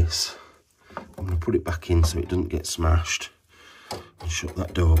not this. I'm going to put it back in so it doesn't get smashed. And shut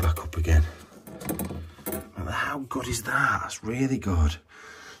that door back up again. How good is that? That's really good.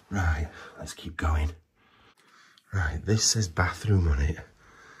 Right, let's keep going. Right, this says bathroom on it.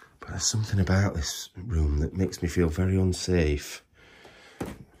 But there's something about this room that makes me feel very unsafe.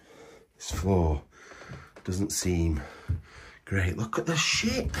 This floor doesn't seem great. Look at the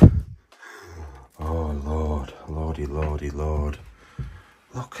ship. Oh, Lord. Lordy, lordy, Lord.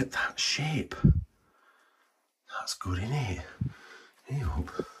 Look at that ship. That's good, isn't it? Hey up.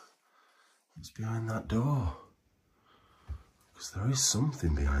 What's behind that door? Because there is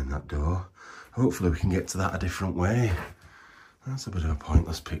something behind that door. Hopefully we can get to that a different way. That's a bit of a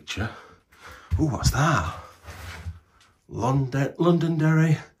pointless picture. Oh, what's that?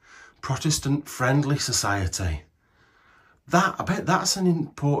 Londonderry Protestant Friendly Society. I bet that's an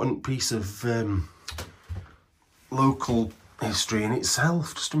important piece of local history in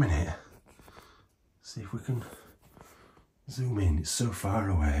itself. Just a minute. See if we can zoom in. It's so far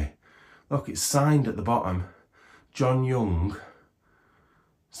away. Look, it's signed at the bottom. John Young,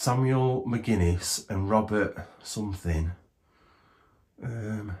 Samuel McGuinness and Robert something.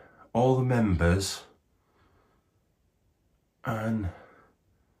 All the members and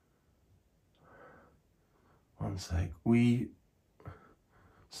one sec,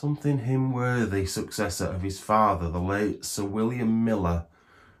 something him worthy successor of his father, the late Sir William Miller,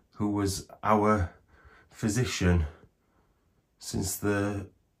 who was our physician since the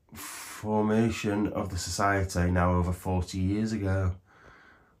formation of the society now over 40 years ago.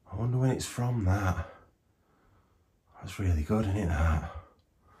 I wonder when it's from that. That's really good, isn't it, that?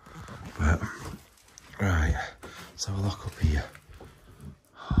 But, right, let's have a look up here.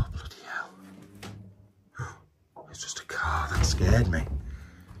 Oh, bloody hell. It's just a car, that scared me.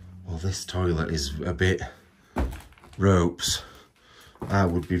 Well, this toilet is a bit ropes. I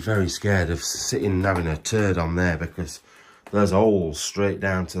would be very scared of sitting and having a turd on there because there's holes straight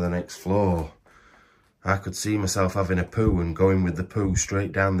down to the next floor. I could see myself having a poo and going with the poo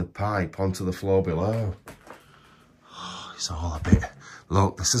straight down the pipe onto the floor below. Oh, it's all a bit...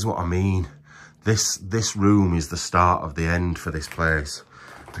 Look, this is what I mean. This room is the start of the end for this place.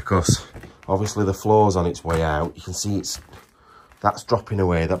 Because obviously the floor's on its way out. You can see that's dropping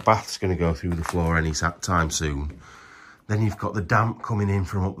away. That bath's going to go through the floor any time soon. Then you've got the damp coming in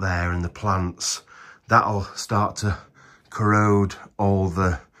from up there and the plants. That'll start to corrode all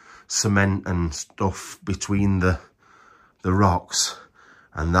the cement and stuff between the rocks,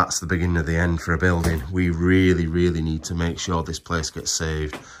 and that's the beginning of the end for a building. We really, really need to make sure this place gets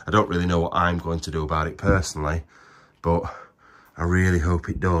saved. I don't really know what I'm going to do about it personally, but I really hope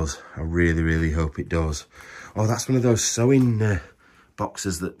it does. I really, really hope it does. Oh, that's one of those sewing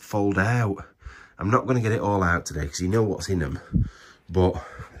boxes that fold out. I'm not going to get it all out today because you know what's in them, but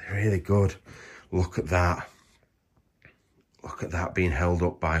they're really good. Look at that. Look at that being held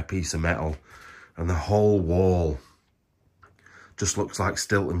up by a piece of metal, and the whole wall just looks like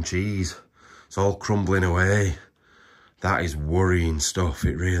Stilton cheese. It's all crumbling away. That is worrying stuff,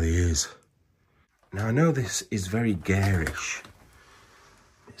 it really is. Now I know this is very garish.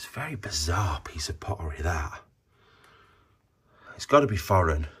 It's a very bizarre piece of pottery, that. It's got to be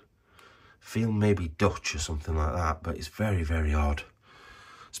foreign. Feel maybe Dutch or something like that, but it's very, very odd.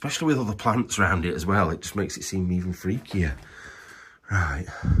 Especially with all the plants around it as well, it just makes it seem even freakier. Right,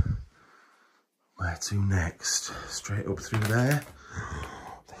 where to next? Straight up through there.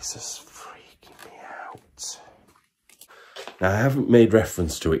 This is freaking me out. Now I haven't made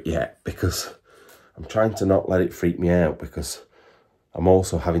reference to it yet because I'm trying to not let it freak me out, because I'm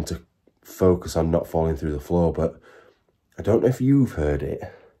also having to focus on not falling through the floor. But I don't know if you've heard it,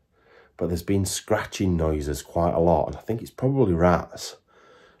 but there's been scratching noises quite a lot, and I think it's probably rats.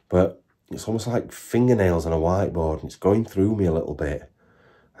 But it's almost like fingernails on a whiteboard, and it's going through me a little bit.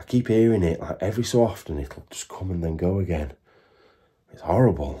 I keep hearing it, like every so often it'll just come and then go again. It's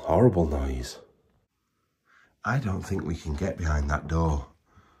horrible, horrible noise. I don't think we can get behind that door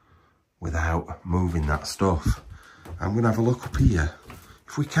without moving that stuff. I'm going to have a look up here.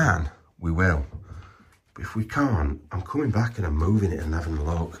 If we can, we will. But if we can't, I'm coming back and I'm moving it and having a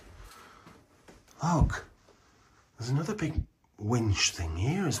look. Look, there's another big winch thing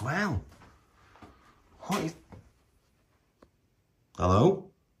here as well. What is...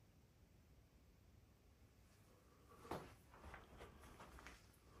 Hello?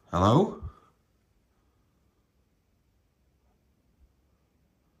 Hello?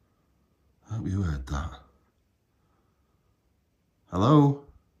 I hope you heard that. Hello?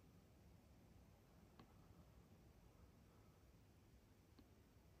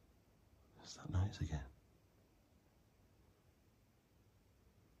 What's that noise again?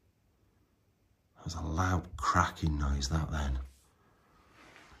 That was a loud cracking noise, that then.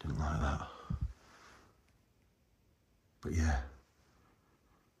 I didn't like that. But yeah,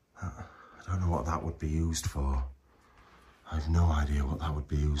 I don't know what that would be used for. I have no idea what that would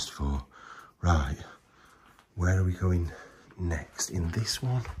be used for. Right, where are we going next? In this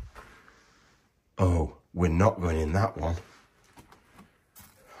one? Oh, we're not going in that one.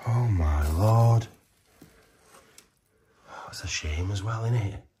 Oh my lord. Oh, it's a shame as well, isn't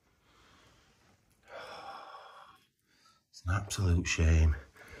it? It's an absolute shame.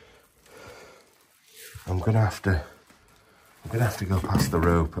 I'm gonna have to go past the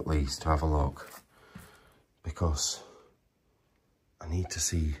rope at least to have a look, because I need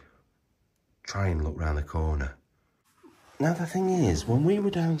to try and look round the corner. Now the thing is, when we were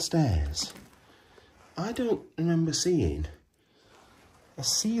downstairs, I don't remember seeing a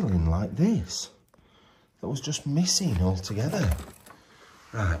ceiling like this that was just missing altogether.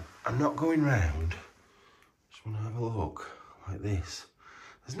 Right, I'm not going round. Just want to have a look like this.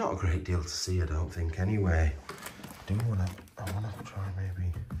 There's not a great deal to see, I don't think, anyway. I want to try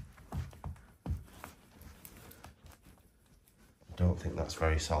maybe. I don't think that's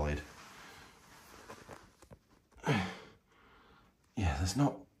very solid. Yeah, there's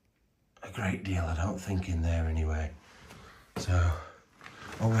not a great deal, I don't think, in there anyway. So,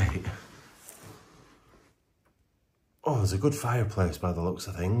 oh wait. Oh, there's a good fireplace by the looks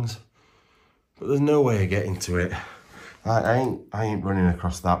of things. But there's no way of getting to it. I ain't running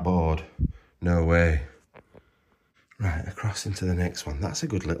across that board. No way. Right, across into the next one. That's a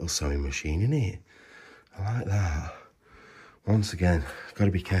good little sewing machine, isn't it? I like that. Once again, got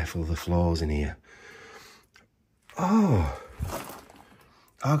to be careful of the floors in here. Oh,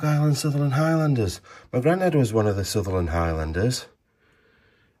 Argyle and Sutherland Highlanders. My granddad was one of the Sutherland Highlanders.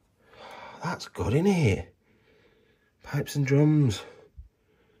 That's good, isn't it? Pipes and drums.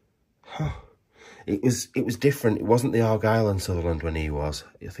 Huh. It was different. It wasn't the Argyle and Sutherland when he was.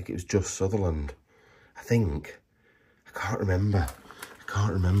 I think it was just Sutherland. I think. I can't remember.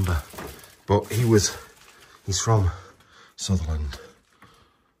 But he's from Sutherland.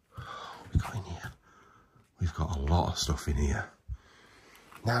 What have we got in here? We've got a lot of stuff in here.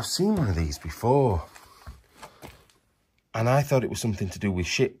 Now, I've seen one of these before, and I thought it was something to do with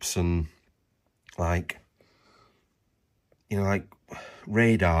ships and, like, you know, like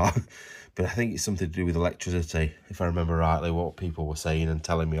radar, but I think it's something to do with electricity, if I remember rightly, what people were saying and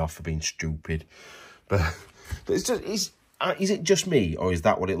telling me off for being stupid. But it's just, is it just me, or is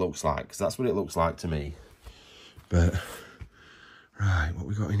that what it looks like? Because that's what it looks like to me. But, right, what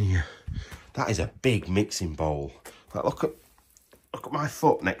we got in here? That is a big mixing bowl. Like, look at my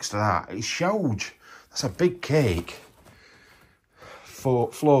foot next to that. It's huge. That's a big cake.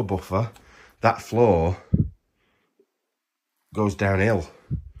 For floor buffer, that floor goes downhill.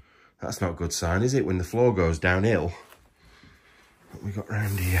 That's not a good sign, is it? When the floor goes downhill. What we got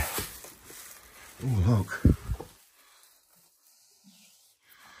round here? Oh, look.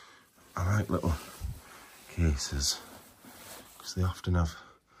 I like little cases, because they often have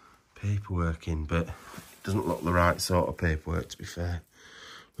paperwork in, but it doesn't look the right sort of paperwork, to be fair,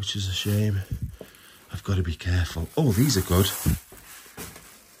 which is a shame. I've got to be careful. Oh, these are good.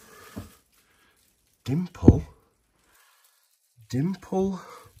 Dimple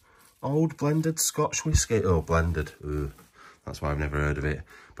old blended Scotch whiskey. Oh, blended. Ugh. That's why I've never heard of it.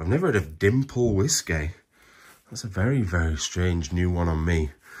 But I've never heard of Dimple whiskey. That's a very, very strange new one on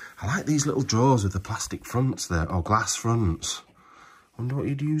me. I like these little drawers with the plastic fronts there, or glass fronts. Wonder what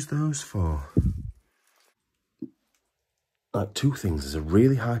you'd use those for. Like, two things. There's a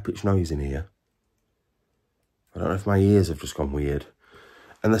really high-pitched noise in here. I don't know if my ears have just gone weird.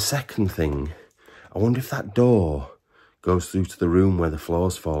 And the second thing, I wonder if that door goes through to the room where the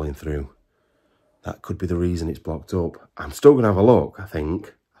floor's falling through. That could be the reason it's blocked up. I'm still going to have a look, I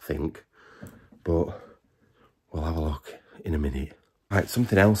think. But we'll have a look in a minute. Right,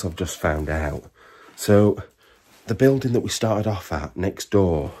 something else I've just found out. So, the building that we started off at next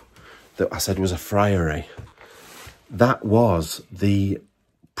door, that I said was a friary, that was the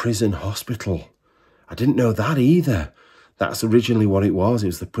prison hospital. I didn't know that either. That's originally what it was. It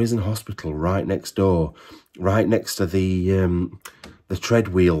was the prison hospital right next door, right next to the tread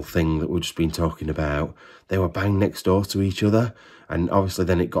wheel thing that we've just been talking about. They were bang next door to each other, and obviously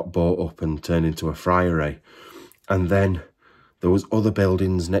then it got bought up and turned into a friary. And then There was other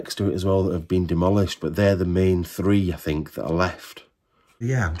buildings next to it as well that have been demolished, but they're the main three, I think, that are left.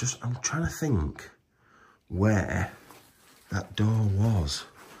 Yeah, I'm trying to think where that door was.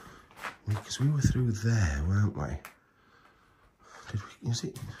 Because we were through there, weren't we? Is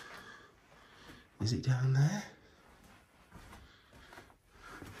it down there?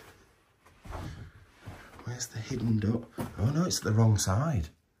 Where's the hidden door? Oh no, it's the wrong side.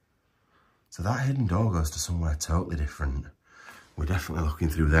 So that hidden door goes to somewhere totally different. We're definitely looking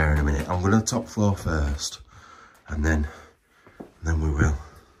through there in a minute. I'm going to the top floor first, and then we will.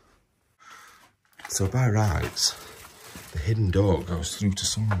 So by rights, the hidden door goes through to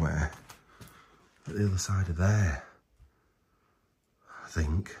somewhere at the other side of there. I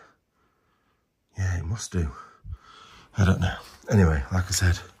think. Yeah, it must do. I don't know. Anyway, like I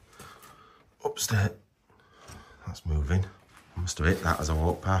said, upstairs. That's moving. I must have hit that as I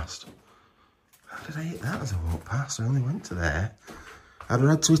walked past. How did I hit that as I walked past? I only went to there. I'd have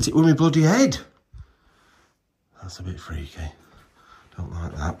had to hit it with my bloody head. That's a bit freaky. Don't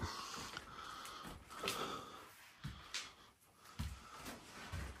like that.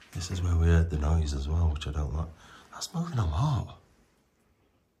 This is where we heard the noise as well, which I don't like. That's moving a lot.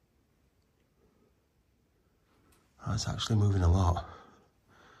 That's actually moving a lot.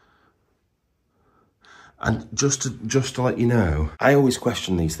 And just to let you know, I always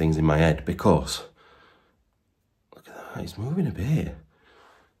question these things in my head because, look at that, it's moving a bit.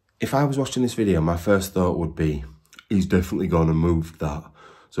 If I was watching this video, my first thought would be, he's definitely gone and moved that.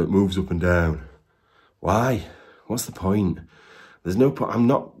 So it moves up and down. Why? What's the point? There's no point.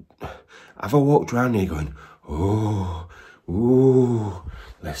 Have I walked around here going, oh, ooh,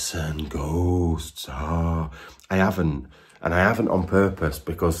 listen, ghosts, ah. I haven't. And I haven't on purpose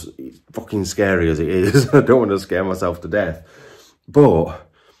because it's fucking scary as it is. I don't want to scare myself to death. But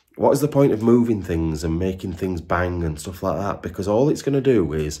what is the point of moving things and making things bang and stuff like that? Because all it's going to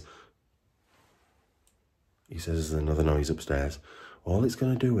do is... He says there's another noise upstairs. All it's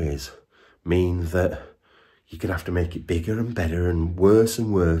going to do is mean that you're going to have to make it bigger and better and worse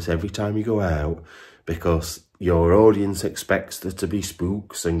every time you go out because your audience expects there to be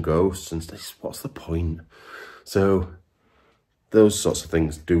spooks and ghosts and stuff. What's the point? So... those sorts of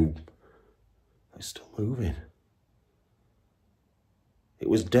things do... It's still moving. It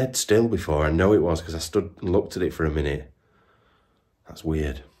was dead still before. I know it was because I stood and looked at it for a minute. That's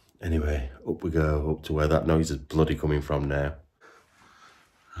weird. Anyway, up we go, up to where that noise is bloody coming from now.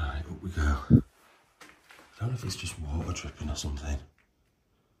 Right, up we go. I don't know if it's just water dripping or something.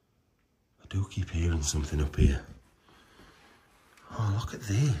 I do keep hearing something up here. Oh, look at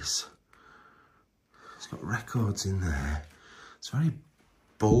this. It's got records in there. It's a very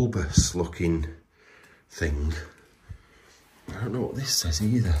bulbous looking thing. I don't know what this says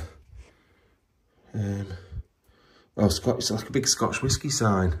either. Oh, it's like a big Scotch whisky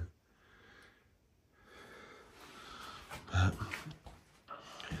sign. But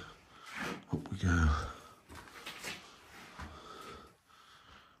up we go. I'm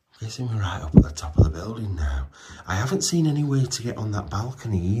guessing we're right up at the top of the building now. I haven't seen any way to get on that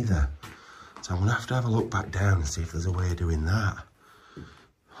balcony either. So I'm going to have a look back down and see if there's a way of doing that.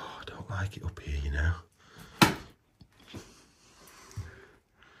 Oh, I don't like it up here, you know.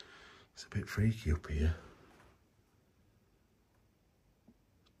 It's a bit freaky up here.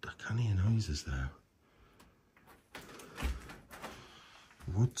 I can hear noises though.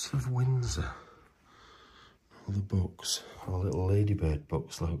 Woods of Windsor. All the books. All little ladybird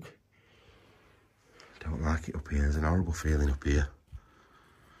books, look. Don't like it up here. There's an horrible feeling up here.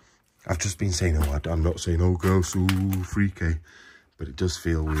 I've just been saying, oh, I'm not saying, oh, ghosts, ooh, freaky. But it does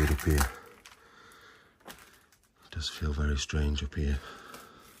feel weird up here. It does feel very strange up here.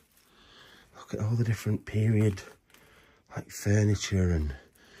 Look at all the different period, like furniture and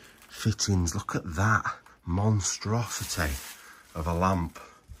fittings. Look at that monstrosity of a lamp.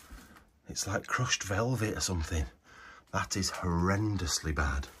 It's like crushed velvet or something. That is horrendously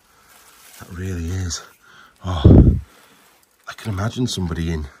bad. That really is. Oh, I can imagine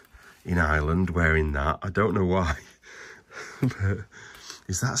somebody in Ireland wearing that. I don't know why. But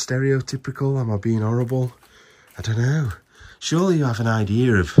is that stereotypical? Am I being horrible? I don't know. Surely you have an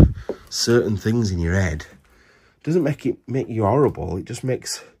idea of certain things in your head. It doesn't make you horrible. It just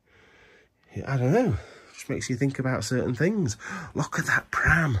makes, I don't know, it just makes you think about certain things. Look at that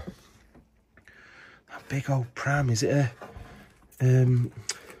pram. That big old pram. Is it a,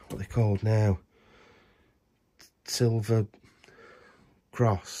 what are they called now? Silver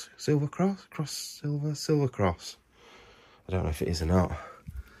cross. Silver cross? Silver cross. I don't know if it is or not.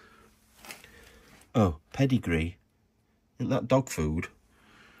 Oh, pedigree. Isn't that dog food?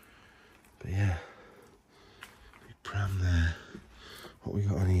 But yeah, big pram there. What we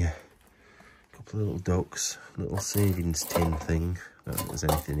got on here? A couple of little ducks, little savings tin thing. I don't think there's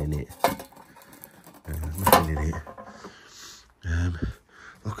anything in it. There's nothing in it.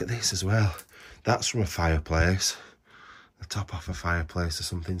 Look at this as well. That's from a fireplace. The top off a fireplace or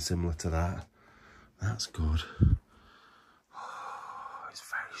something similar to that. That's good. Oh, it's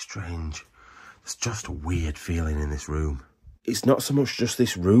very strange. There's just a weird feeling in this room. It's not so much just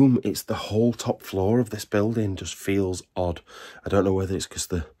this room, it's the whole top floor of this building just feels odd. I don't know whether it's because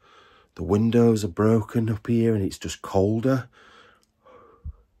the windows are broken up here and it's just colder.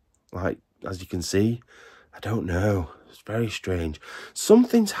 Like, as you can see, I don't know. It's very strange.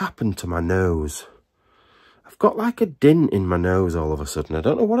 Something's happened to my nose. I've got like a dint in my nose all of a sudden. I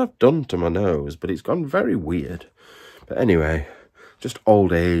don't know what I've done to my nose, but it's gone very weird. But anyway, just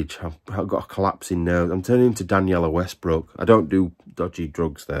old age. I've got a collapsing nose. I'm turning into Daniela Westbrook. I don't do dodgy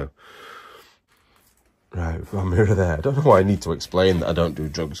drugs though. Right, we've got a mirror there. I don't know why I need to explain that I don't do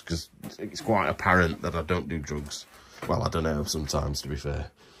drugs, because it's quite apparent that I don't do drugs. Well, I don't know, sometimes, to be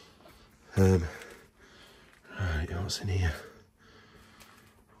fair. Right, what's in here?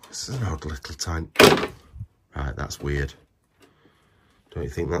 This is an odd little tiny... Right, that's weird. Don't you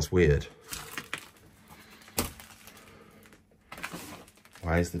think that's weird?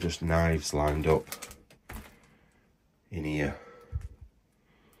 Why is there just knives lined up in here?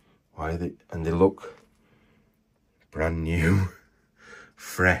 Why are they... And they look brand new,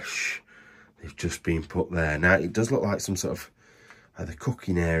 fresh. They've just been put there. Now, it does look like some sort of either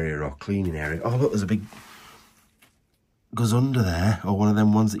cooking area or cleaning area. Oh, look, there's a big... goes under there, or one of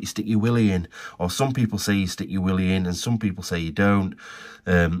them ones that you stick your willy in. Or some people say you stick your willy in and some people say you don't.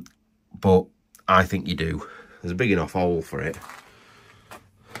 But I think you do. There's a big enough hole for it.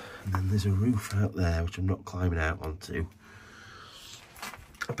 And then there's a roof out there, which I'm not climbing out onto.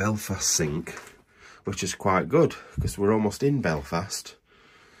 A Belfast sink, which is quite good, because we're almost in Belfast.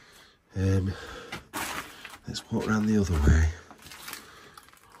 Let's walk around the other way.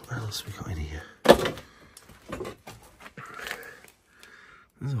 What else have we got in here?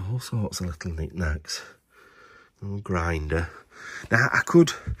 There's all sorts of little knickknacks. A little grinder. Now,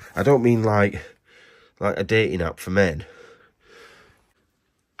 I don't mean like a dating app for men.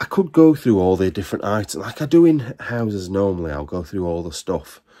 I could go through all the different items, like I do in houses normally. I'll go through all the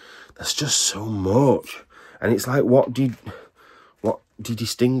stuff. There's just so much. And it's like, what do you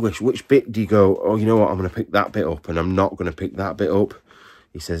distinguish? Which bit do you go, oh, you know what, I'm going to pick that bit up and I'm not going to pick that bit up?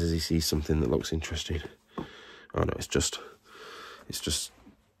 He says as he sees something that looks interesting. Oh no, it's just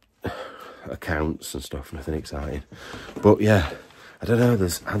accounts and stuff, nothing exciting. But yeah, I don't know,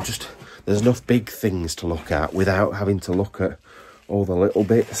 there's enough big things to look at without having to look at all the little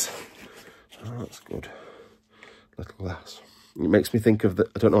bits. Oh, that's good. Little glass. It makes me think of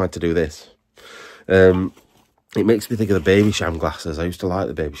I don't know how to do this. It makes me think of the Baby Sham glasses. I used to like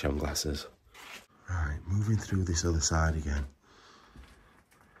the Baby Sham glasses. Right, moving through this other side again.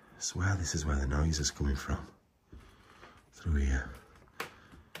 I swear this is where the noise is coming from. Through here.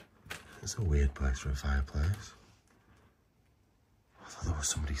 It's a weird place for a fireplace. I thought there was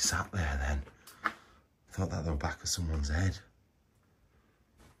somebody sat there then. I thought that they were back of someone's head.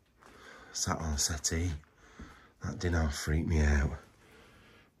 Sat on a settee. That didn't half freak me out.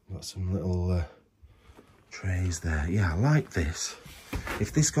 Got some little trays there. Yeah, I like this.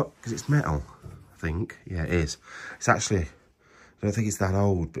 If this got, because it's metal, I think. Yeah, it is. It's actually, I don't think it's that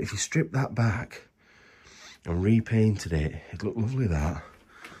old, but if you strip that back and repainted it, it'd look lovely, that.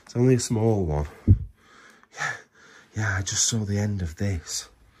 It's only a small one. Yeah, I just saw the end of this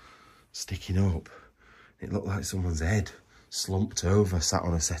sticking up. It looked like someone's head slumped over, sat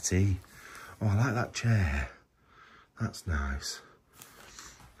on a settee. Oh, I like that chair. That's nice.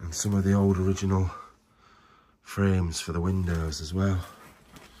 And some of the old original frames for the windows as well.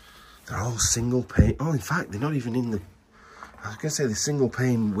 They're all single pane. Oh, in fact, they're not even in the... I was going to say the single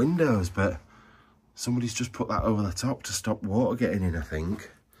pane windows, but somebody's just put that over the top to stop water getting in, I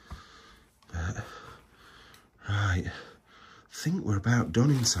think. But, right. I think we're about done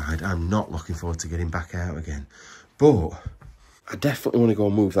inside. I'm not looking forward to getting back out again. But I definitely want to go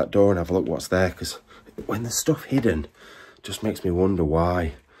and move that door and have a look what's there, because when there's stuff hidden, it just makes me wonder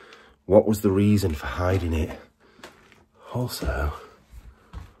why. What was the reason for hiding it? Also,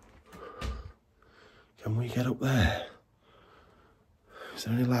 can we get up there? Is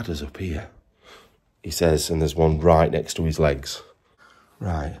there any ladders up here? He says, and there's one right next to his legs.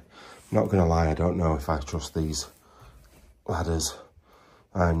 Right, I'm not going to lie, I don't know if I trust these ladders.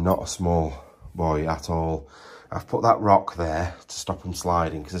 I'm not a small boy at all. I've put that rock there to stop them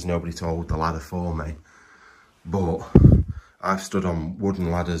sliding because there's nobody to hold the ladder for me. But I've stood on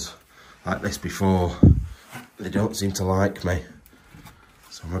wooden ladders like this before. They don't seem to like me.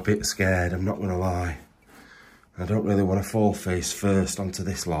 So I'm a bit scared, I'm not gonna lie. I don't really want to fall face first onto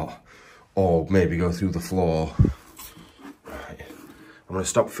this lot, or maybe go through the floor. Right, I'm gonna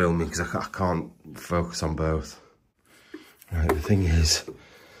stop filming because I can't focus on both. Right, the thing is,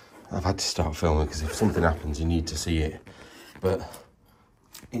 I've had to start filming because if something happens, you need to see it. But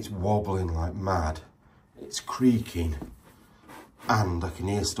it's wobbling like mad. It's creaking, and I can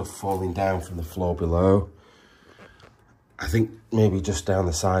hear stuff falling down from the floor below. I think maybe just down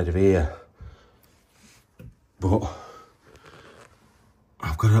the side of here. But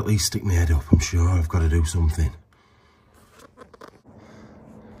I've got to at least stick my head up, I'm sure. I've got to do something.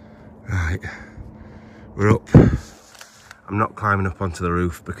 Right, we're up. I'm not climbing up onto the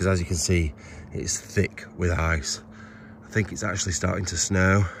roof because, as you can see, it's thick with ice. I think it's actually starting to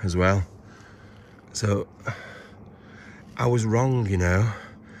snow as well. So I was wrong, you know.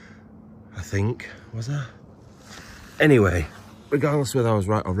 I think, was I? Anyway, regardless of whether I was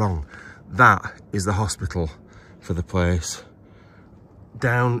right or wrong, that is the hospital for the place.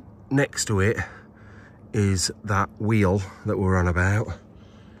 Down next to it is that wheel that we're on about.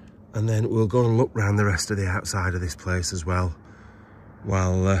 And then we'll go and look round the rest of the outside of this place as well,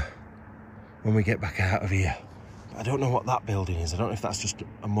 while when we get back out of here. I don't know what that building is. I don't know if that's just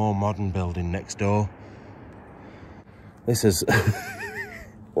a more modern building next door. This is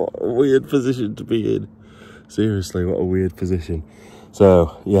what a weird position to be in. Seriously, what a weird position.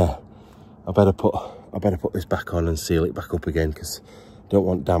 So yeah, I better put this back on and seal it back up again because I don't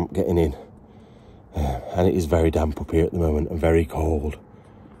want damp getting in. And it is very damp up here at the moment and very cold.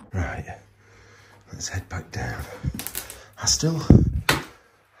 Right, let's head back down. I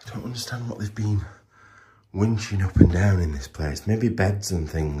don't understand what they've been winching up and down in this place. Maybe beds and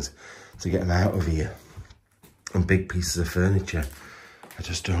things to get them out of here. And big pieces of furniture. I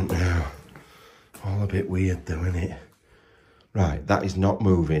just don't know. All a bit weird though, isn't it? Right, that is not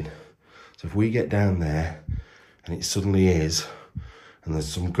moving. So if we get down there and it suddenly is, and there's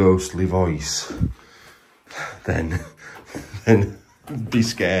some ghostly voice, then be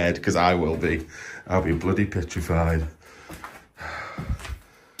scared, because I will be. I'll be bloody petrified. Bloody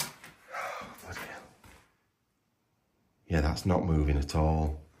hell. Yeah, that's not moving at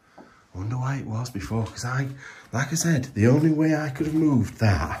all. I wonder why it was before, because like I said, the only way I could have moved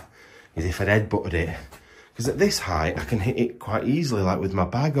that is if I'd headbutted it. Because at this height, I can hit it quite easily, like with my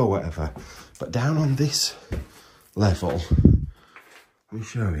bag or whatever. But down on this level, let me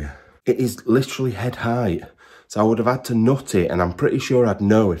show you. It is literally head height. So I would have had to nut it, and I'm pretty sure I'd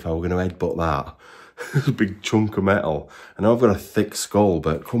know if I were going to headbutt that. It's a big chunk of metal. I know I've got a thick skull,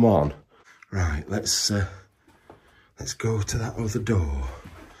 but come on. Right, let's go to that other door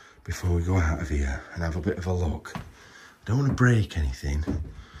before we go out of here and have a bit of a look. I don't want to break anything.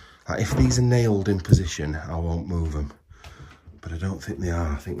 Like, if these are nailed in position, I won't move them. But I don't think they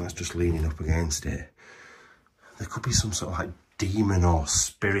are. I think that's just leaning up against it. There could be some sort of like demon or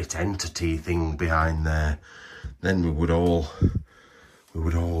spirit entity thing behind there. Then we would all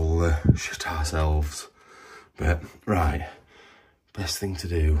shit ourselves. But right, best thing to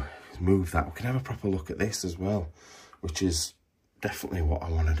do is move that. We can have a proper look at this as well, which is definitely what I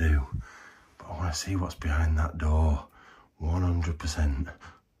want to do. But I want to see what's behind that door. 100%.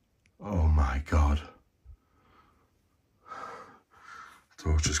 Oh my God.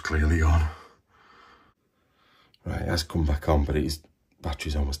 Torch is clearly on. Right, it has come back on, but its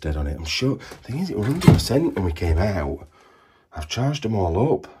battery's almost dead on it. I'm sure. The thing is, it was 100% when we came out. I've charged them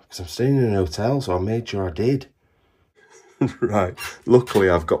all up because I'm staying in an hotel, so I made sure I did. Right, luckily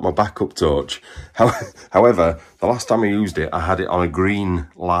I've got my backup torch. However, the last time I used it, I had it on a green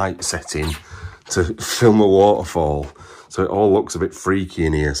light setting to film a waterfall. So it all looks a bit freaky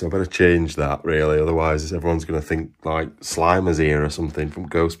in here, so I better change that, really. Otherwise, everyone's going to think, like, Slimer's here or something from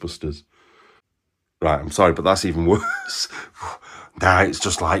Ghostbusters. Right, I'm sorry, but that's even worse. Now it's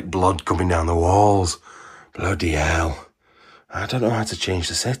just like blood coming down the walls. Bloody hell. I don't know how to change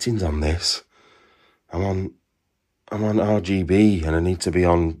the settings on this. I'm on RGB and I need to be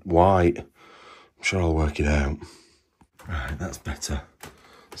on white. I'm sure I'll work it out. Right, that's better.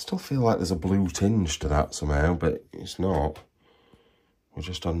 I still feel like there's a blue tinge to that somehow, but it's not. We're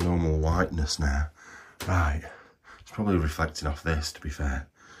just on normal whiteness now. Right, it's probably reflecting off this, to be fair.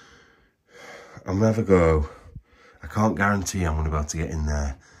 I'll never go. I can't guarantee I'm going to be able to get in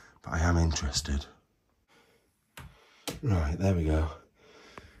there, but I am interested. Right, there we go.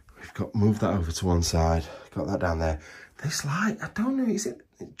 We've got moved that over to one side. Got that down there. This light, I don't know, is it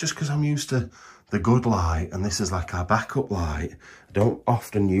just because I'm used to the good light and this is like our backup light? I don't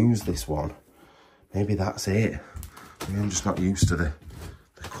often use this one. Maybe that's it. Maybe I'm just not used to the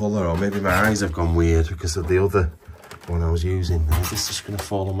colour, or maybe my eyes have gone weird because of the other one I was using. Is this just going to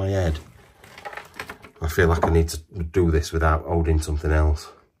fall on my head? I feel like I need to do this without holding something else.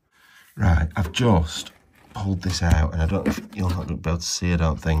 Right, I've just pulled this out, and I don't know if you'll not be able to see, I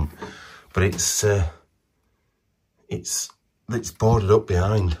don't think, but it's boarded up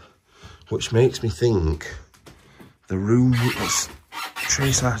behind, which makes me think the room. Let's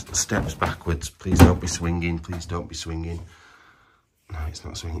trace our steps backwards. Please don't be swinging. Please don't be swinging. No, it's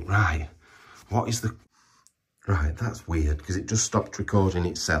not swinging. Right. What is the... Right, that's weird, because it just stopped recording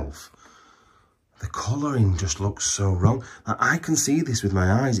itself. The colouring just looks so wrong. I can see this with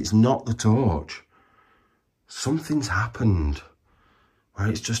my eyes. It's not the torch. Something's happened where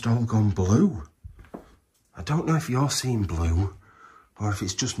it's just all gone blue. I don't know if you're seeing blue or if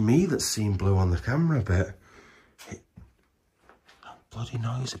it's just me that's seeing blue on the camera, but... Bloody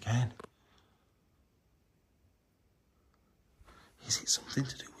noise again. Is it something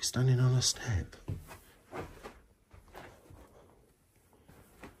to do with standing on a step?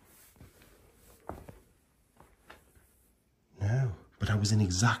 No, but I was in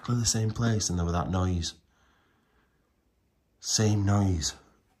exactly the same place and there was that noise. Same noise.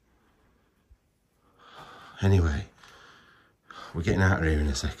 Anyway, we're getting out of here in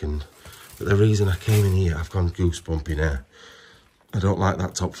a second. But the reason I came in here, I've gone goosebumpy now. I don't like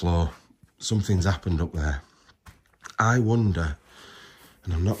that top floor. Something's happened up there. I wonder,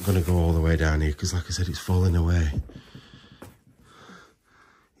 and I'm not going to go all the way down here because, like I said, it's falling away.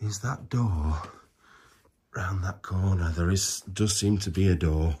 Is that door round that corner? There does seem to be a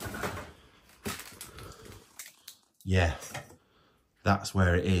door. Yeah, that's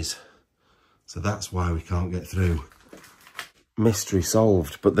where it is. So that's why we can't get through. Mystery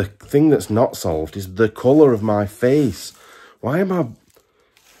solved. But the thing that's not solved is the colour of my face. Why am I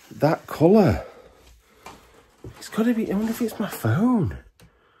that colour? It's got to be... I wonder if it's my phone.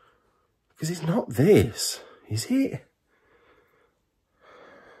 Because it's not this, is it?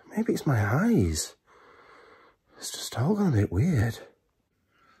 Maybe it's my eyes. It's just all gone a bit weird.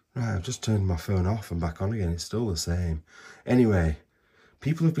 Right, I've just turned my phone off and back on again. It's still the same. Anyway,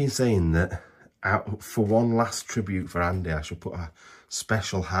 people have been saying that for one last tribute for Andy, I should put a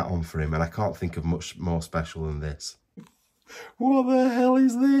special hat on for him. And I can't think of much more special than this. What the hell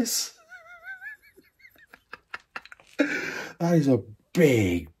is this? That is a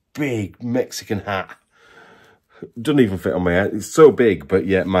big, big Mexican hat. Doesn't even fit on my head. It's so big, but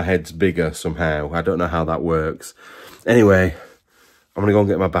yet my head's bigger somehow. I don't know how that works. Anyway, I'm going to go and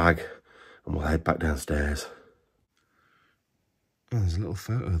get my bag and we'll head back downstairs. Oh, there's a little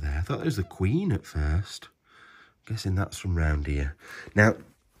photo there. I thought it was the Queen at first. I'm guessing that's from round here. Now,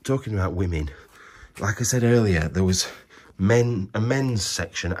 talking about women, like I said earlier, there was a men's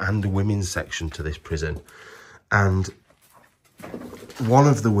section and a women's section to this prison. And one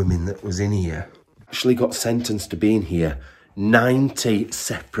of the women that was in here actually got sentenced to being here 90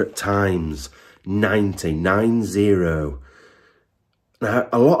 separate times. 90. Now,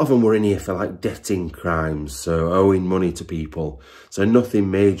 a lot of them were in here for like debting crimes, so owing money to people. So nothing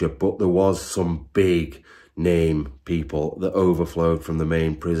major, but there was some big name people that overflowed from the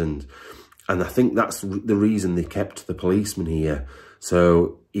main prisons. And I think that's the reason they kept the policeman here.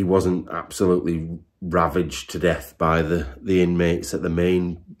 So he wasn't absolutely ravaged to death by the inmates at the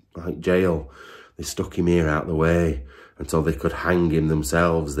main jail. They stuck him here out the way until they could hang him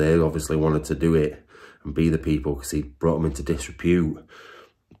themselves. They obviously wanted to do it and be the people because he brought them into disrepute.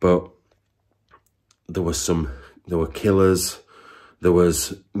 But there were killers. There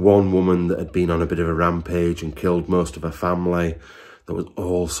was one woman that had been on a bit of a rampage and killed most of her family. There was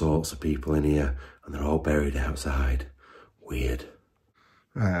all sorts of people in here and they're all buried outside. Weird.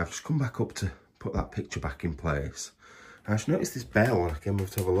 Right, I've just come back up to put that picture back in place. I just noticed this bell when I came up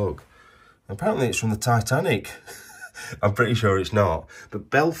to have a look. Apparently it's from the Titanic. I'm pretty sure it's not. But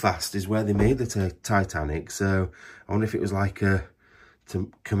Belfast is where they made the Titanic. So I wonder if it was like to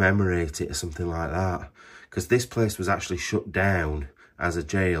commemorate it or something like that. Because this place was actually shut down as a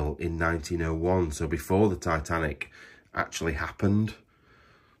jail in 1901. So before the Titanic actually happened.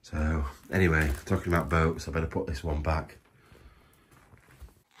 So anyway, talking about boats, I better put this one back.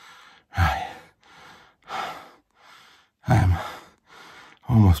 Right. I am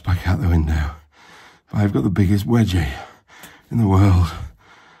almost back out the window. But I've got the biggest wedgie in the world.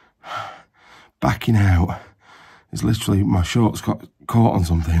 Backing out is literally my shorts got caught on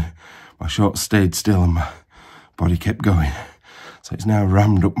something. My shorts stayed still and my body kept going. So it's now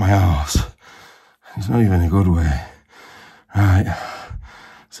rammed up my arse. It's not even a good way. Right,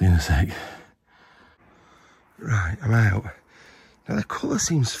 see you in a sec. Right, I'm out. Now the colour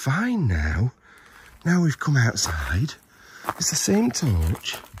seems fine now. Now we've come outside. It's the same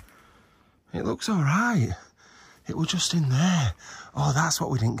torch. It looks all right. It was just in there. Oh, that's what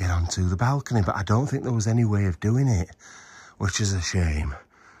we didn't get onto, the balcony, but I don't think there was any way of doing it, which is a shame.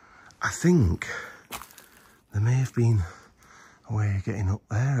 I think there may have been a way of getting up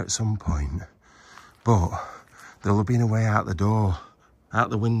there at some point, but there'll have been a way out the door, out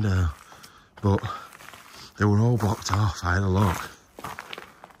the window, but they were all blocked off. I had a look.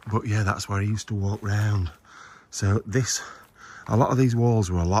 But yeah, that's where I used to walk round. So this, a lot of these walls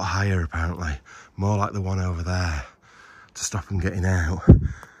were a lot higher apparently, more like the one over there, to stop them getting out.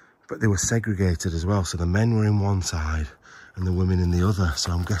 But they were segregated as well, so the men were in one side and the women in the other.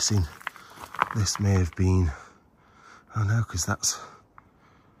 So I'm guessing this may have been, oh no, because that's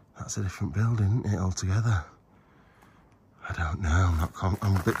a different building, isn't it, altogether? I don't know,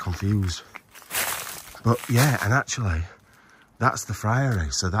 I'm a bit confused. But yeah, and actually, that's the friary,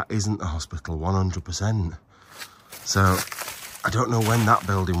 so that isn't the hospital, 100%. So, I don't know when that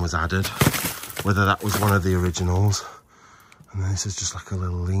building was added, whether that was one of the originals. And then this is just like a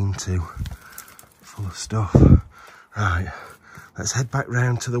little lean-to full of stuff. Right, let's head back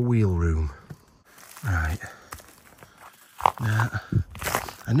round to the wheel room. Right. Now,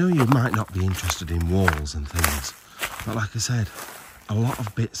 I know you might not be interested in walls and things, but like I said, a lot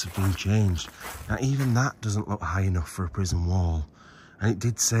of bits have been changed. Now even that doesn't look high enough for a prison wall. And it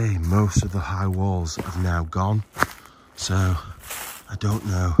did say most of the high walls have now gone. So I don't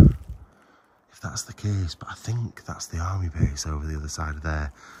know if that's the case, but I think that's the army base over the other side of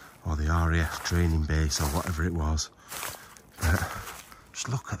there, or the RAF training base or whatever it was. But just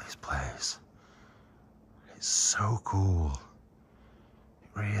look at this place. It's so cool.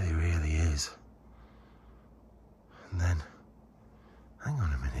 It really, really is. And then, hang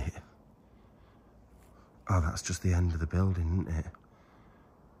on a minute. Oh, that's just the end of the building, isn't it?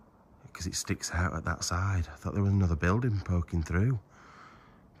 Because it sticks out at that side. I thought there was another building poking through.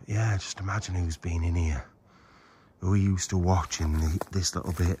 But yeah, just imagine who's been in here. Who are used to watching this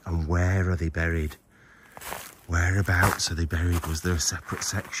little bit, and where are they buried? Whereabouts are they buried? Was there a separate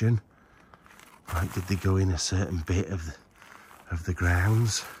section? Like, did they go in a certain bit of the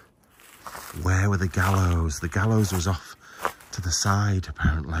grounds? Where were the gallows? The gallows was off to the side,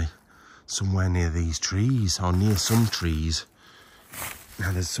 apparently, somewhere near these trees, or near some trees.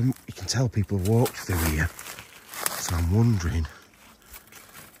 Now there's some, you can tell people have walked through here, so I'm wondering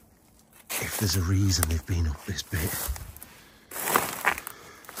if there's a reason they've been up this bit.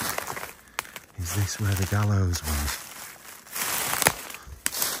 Is this where the gallows was?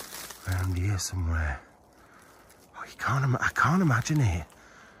 Around here somewhere. Oh, I can't imagine it.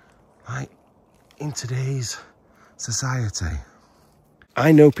 Like, in today's society.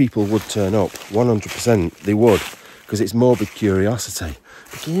 I know people would turn up, 100%, they would, because it's morbid curiosity.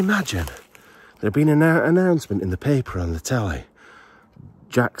 But can you imagine? There'd been an announcement in the paper on the telly.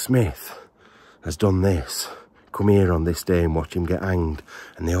 Jack Smith has done this. Come here on this day and watch him get hanged.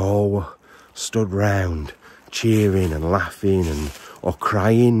 And they all stood round, cheering and laughing, or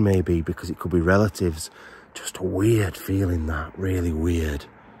crying maybe, because it could be relatives. Just a weird feeling, that, really weird.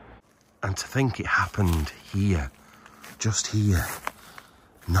 And to think it happened here, just here,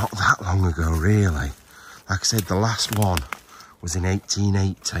 not that long ago, really. Like I said, the last one was in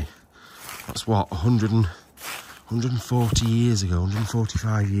 1880. That's what, 140 years ago,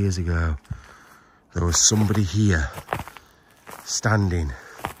 145 years ago. There was somebody here, standing,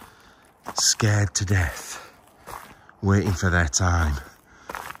 scared to death, waiting for their time,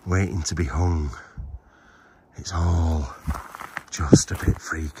 waiting to be hung. It's all just a bit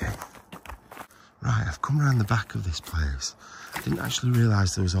freaky. Right, I've come around the back of this place. I didn't actually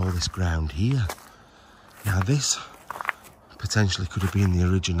realise there was all this ground here. Now this potentially could have been the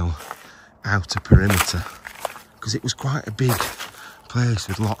original outer perimeter, because it was quite a big place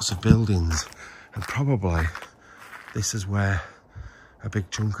with lots of buildings, and probably this is where a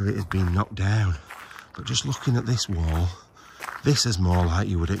big chunk of it has been knocked down. But just looking at this wall, this is more like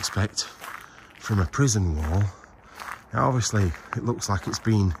you would expect from a prison wall. Now obviously it looks like it's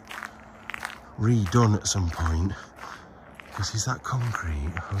been redone at some point, because is that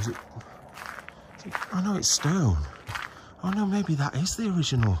concrete, or is it, oh no, it's stone. Oh no, maybe that is the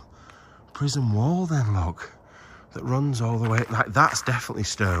original prison wall then, look, that runs all the way, like that's definitely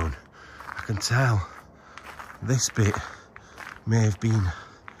stone. I can tell this bit may have been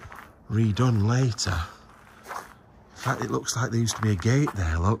redone later. In fact, it looks like there used to be a gate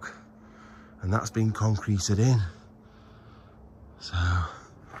there, look, and that's been concreted in. So,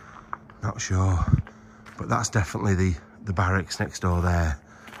 not sure, but that's definitely the barracks next door there.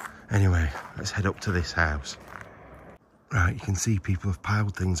 Anyway, let's head up to this house. Right, you can see people have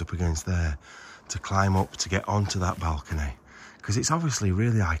piled things up against there to climb up to get onto that balcony, because it's obviously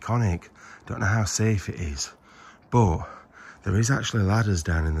really iconic. Don't know how safe it is, But there is actually ladders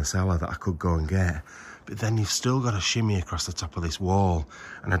down in the cellar that I could go and get. But then you've still got to shimmy across the top of this wall.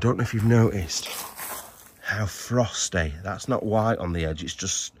 And I don't know if you've noticed how frosty. That's not white on the edge, it's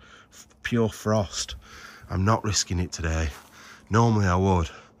just pure frost. I'm not risking it today. Normally I would,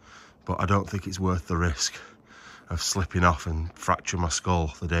 but I don't think it's worth the risk of slipping off and fracturing my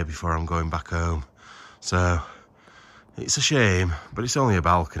skull the day before I'm going back home. So it's a shame, but it's only a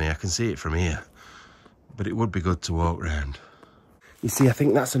balcony. I can see it from here, but it would be good to walk round. You see, I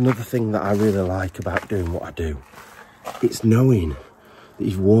think that's another thing that I really like about doing what I do. It's knowing that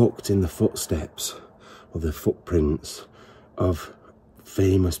you've walked in the footsteps or the footprints of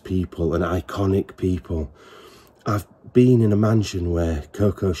famous people and iconic people. I've been in a mansion where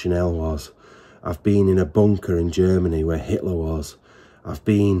Coco Chanel was. I've been in a bunker in Germany where Hitler was. I've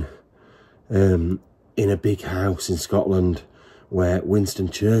been in a big house in Scotland where Winston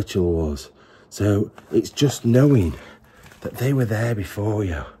Churchill was. So it's just knowing that they were there before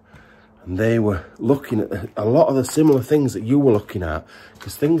you and they were looking at a lot of the similar things that you were looking at,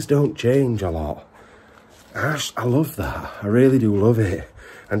 because things don't change a lot. I love that. I really do love it.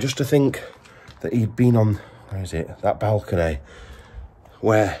 And just to think that he'd been on, where is it, that balcony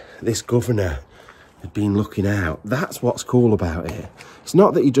where this governor had been looking out. That's what's cool about it. It's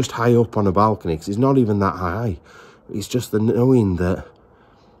not that you're just high up on a balcony, because it's not even that high. It's just the knowing that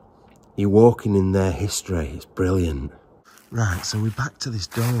you're walking in their history. It's brilliant. Right, so we're back to this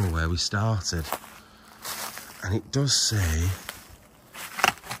door where we started. And it does say,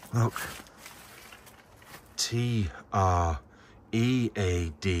 look, T-R-E-A-D,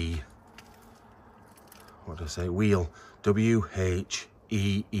 what do I say, wheel, W-H-E-E-L,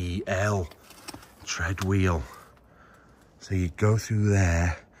 tread wheel. So you go through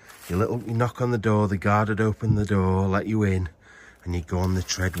there, you knock on the door, the guard would open the door, let you in, and you go on the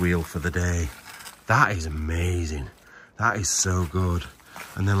tread wheel for the day. That is amazing. That is so good.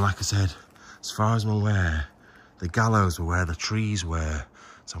 And then, like I said, as far as I'm aware, the gallows were where the trees were.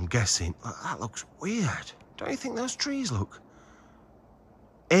 So I'm guessing, that looks weird. Don't you think those trees look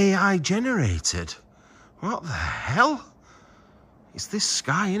AI generated? What the hell? It's this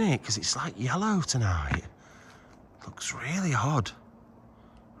sky, innit? Because it's like yellow tonight. Looks really odd.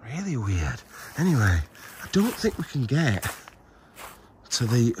 Really weird. Anyway, I don't think we can get to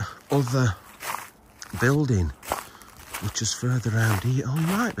the other building, which is further around here. Oh, you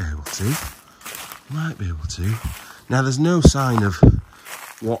might be able to. Might be able to. Now, there's no sign of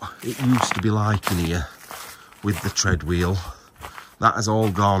what it used to be like in here with the tread wheel. That has all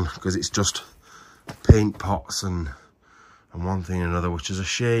gone because it's just paint pots and one thing and another, which is a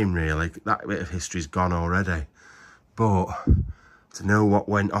shame, really. That bit of history's gone already. But to know what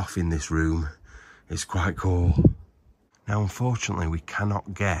went off in this room is quite cool. Now, unfortunately, we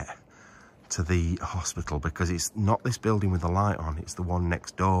cannot get to the hospital because it's not this building with the light on, it's the one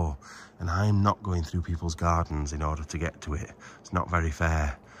next door. And I am not going through people's gardens in order to get to it. It's not very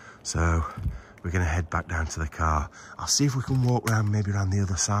fair. So we're going to head back down to the car. I'll see if we can walk around, maybe around the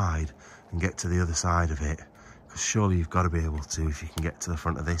other side and get to the other side of it. Because surely you've got to be able to if you can get to the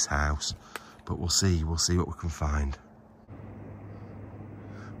front of this house. But we'll see what we can find.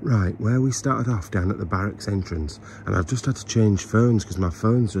 Right, where we started off down at the barracks entrance, and I've just had to change phones because my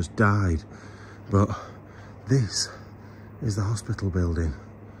phone's just died. But this is the hospital building.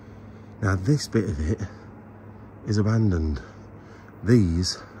 Now this bit of it is abandoned.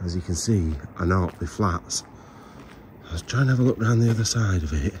 These, as you can see, are not the flats. I was trying to have a look around the other side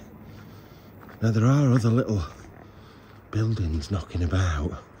of it. Now there are other little buildings knocking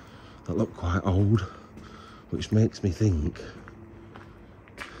about that look quite old, which makes me think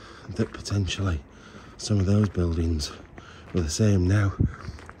that potentially some of those buildings were the same. Now,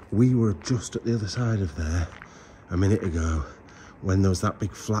 we were just at the other side of there a minute ago when there was that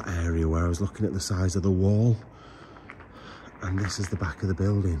big flat area where I was looking at the size of the wall, and this is the back of the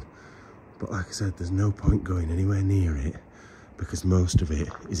building. But like I said, there's no point going anywhere near it because most of it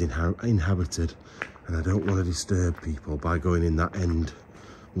is inhabited, and I don't want to disturb people by going in that end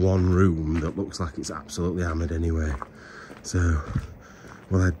one room that looks like it's absolutely hammered anyway. So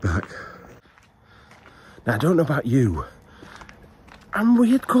we'll head back. Now, I don't know about you, I'm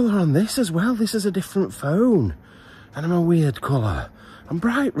weird colour on this as well. This is a different phone and I'm a weird colour. I'm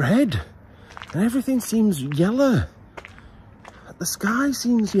bright red and everything seems yellow. The sky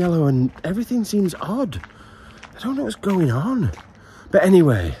seems yellow and everything seems odd. I don't know what's going on. But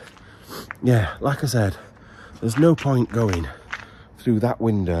anyway, yeah, like I said, there's no point going through that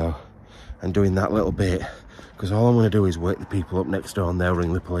window and doing that little bit, because all I'm going to do is wake the people up next door and they'll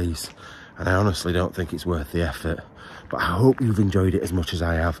ring the police. and I honestly don't think it's worth the effort. But I hope you've enjoyed it as much as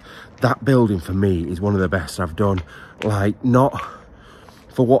I have. That building for me is one of the best I've done. Like, not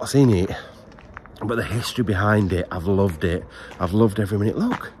for what's in it, but the history behind it. I've loved it. I've loved every minute.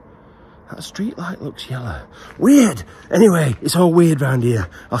 Look, that street light looks yellow. Weird. Anyway, it's all weird round here.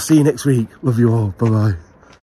 I'll see you next week. Love you all. Bye-bye.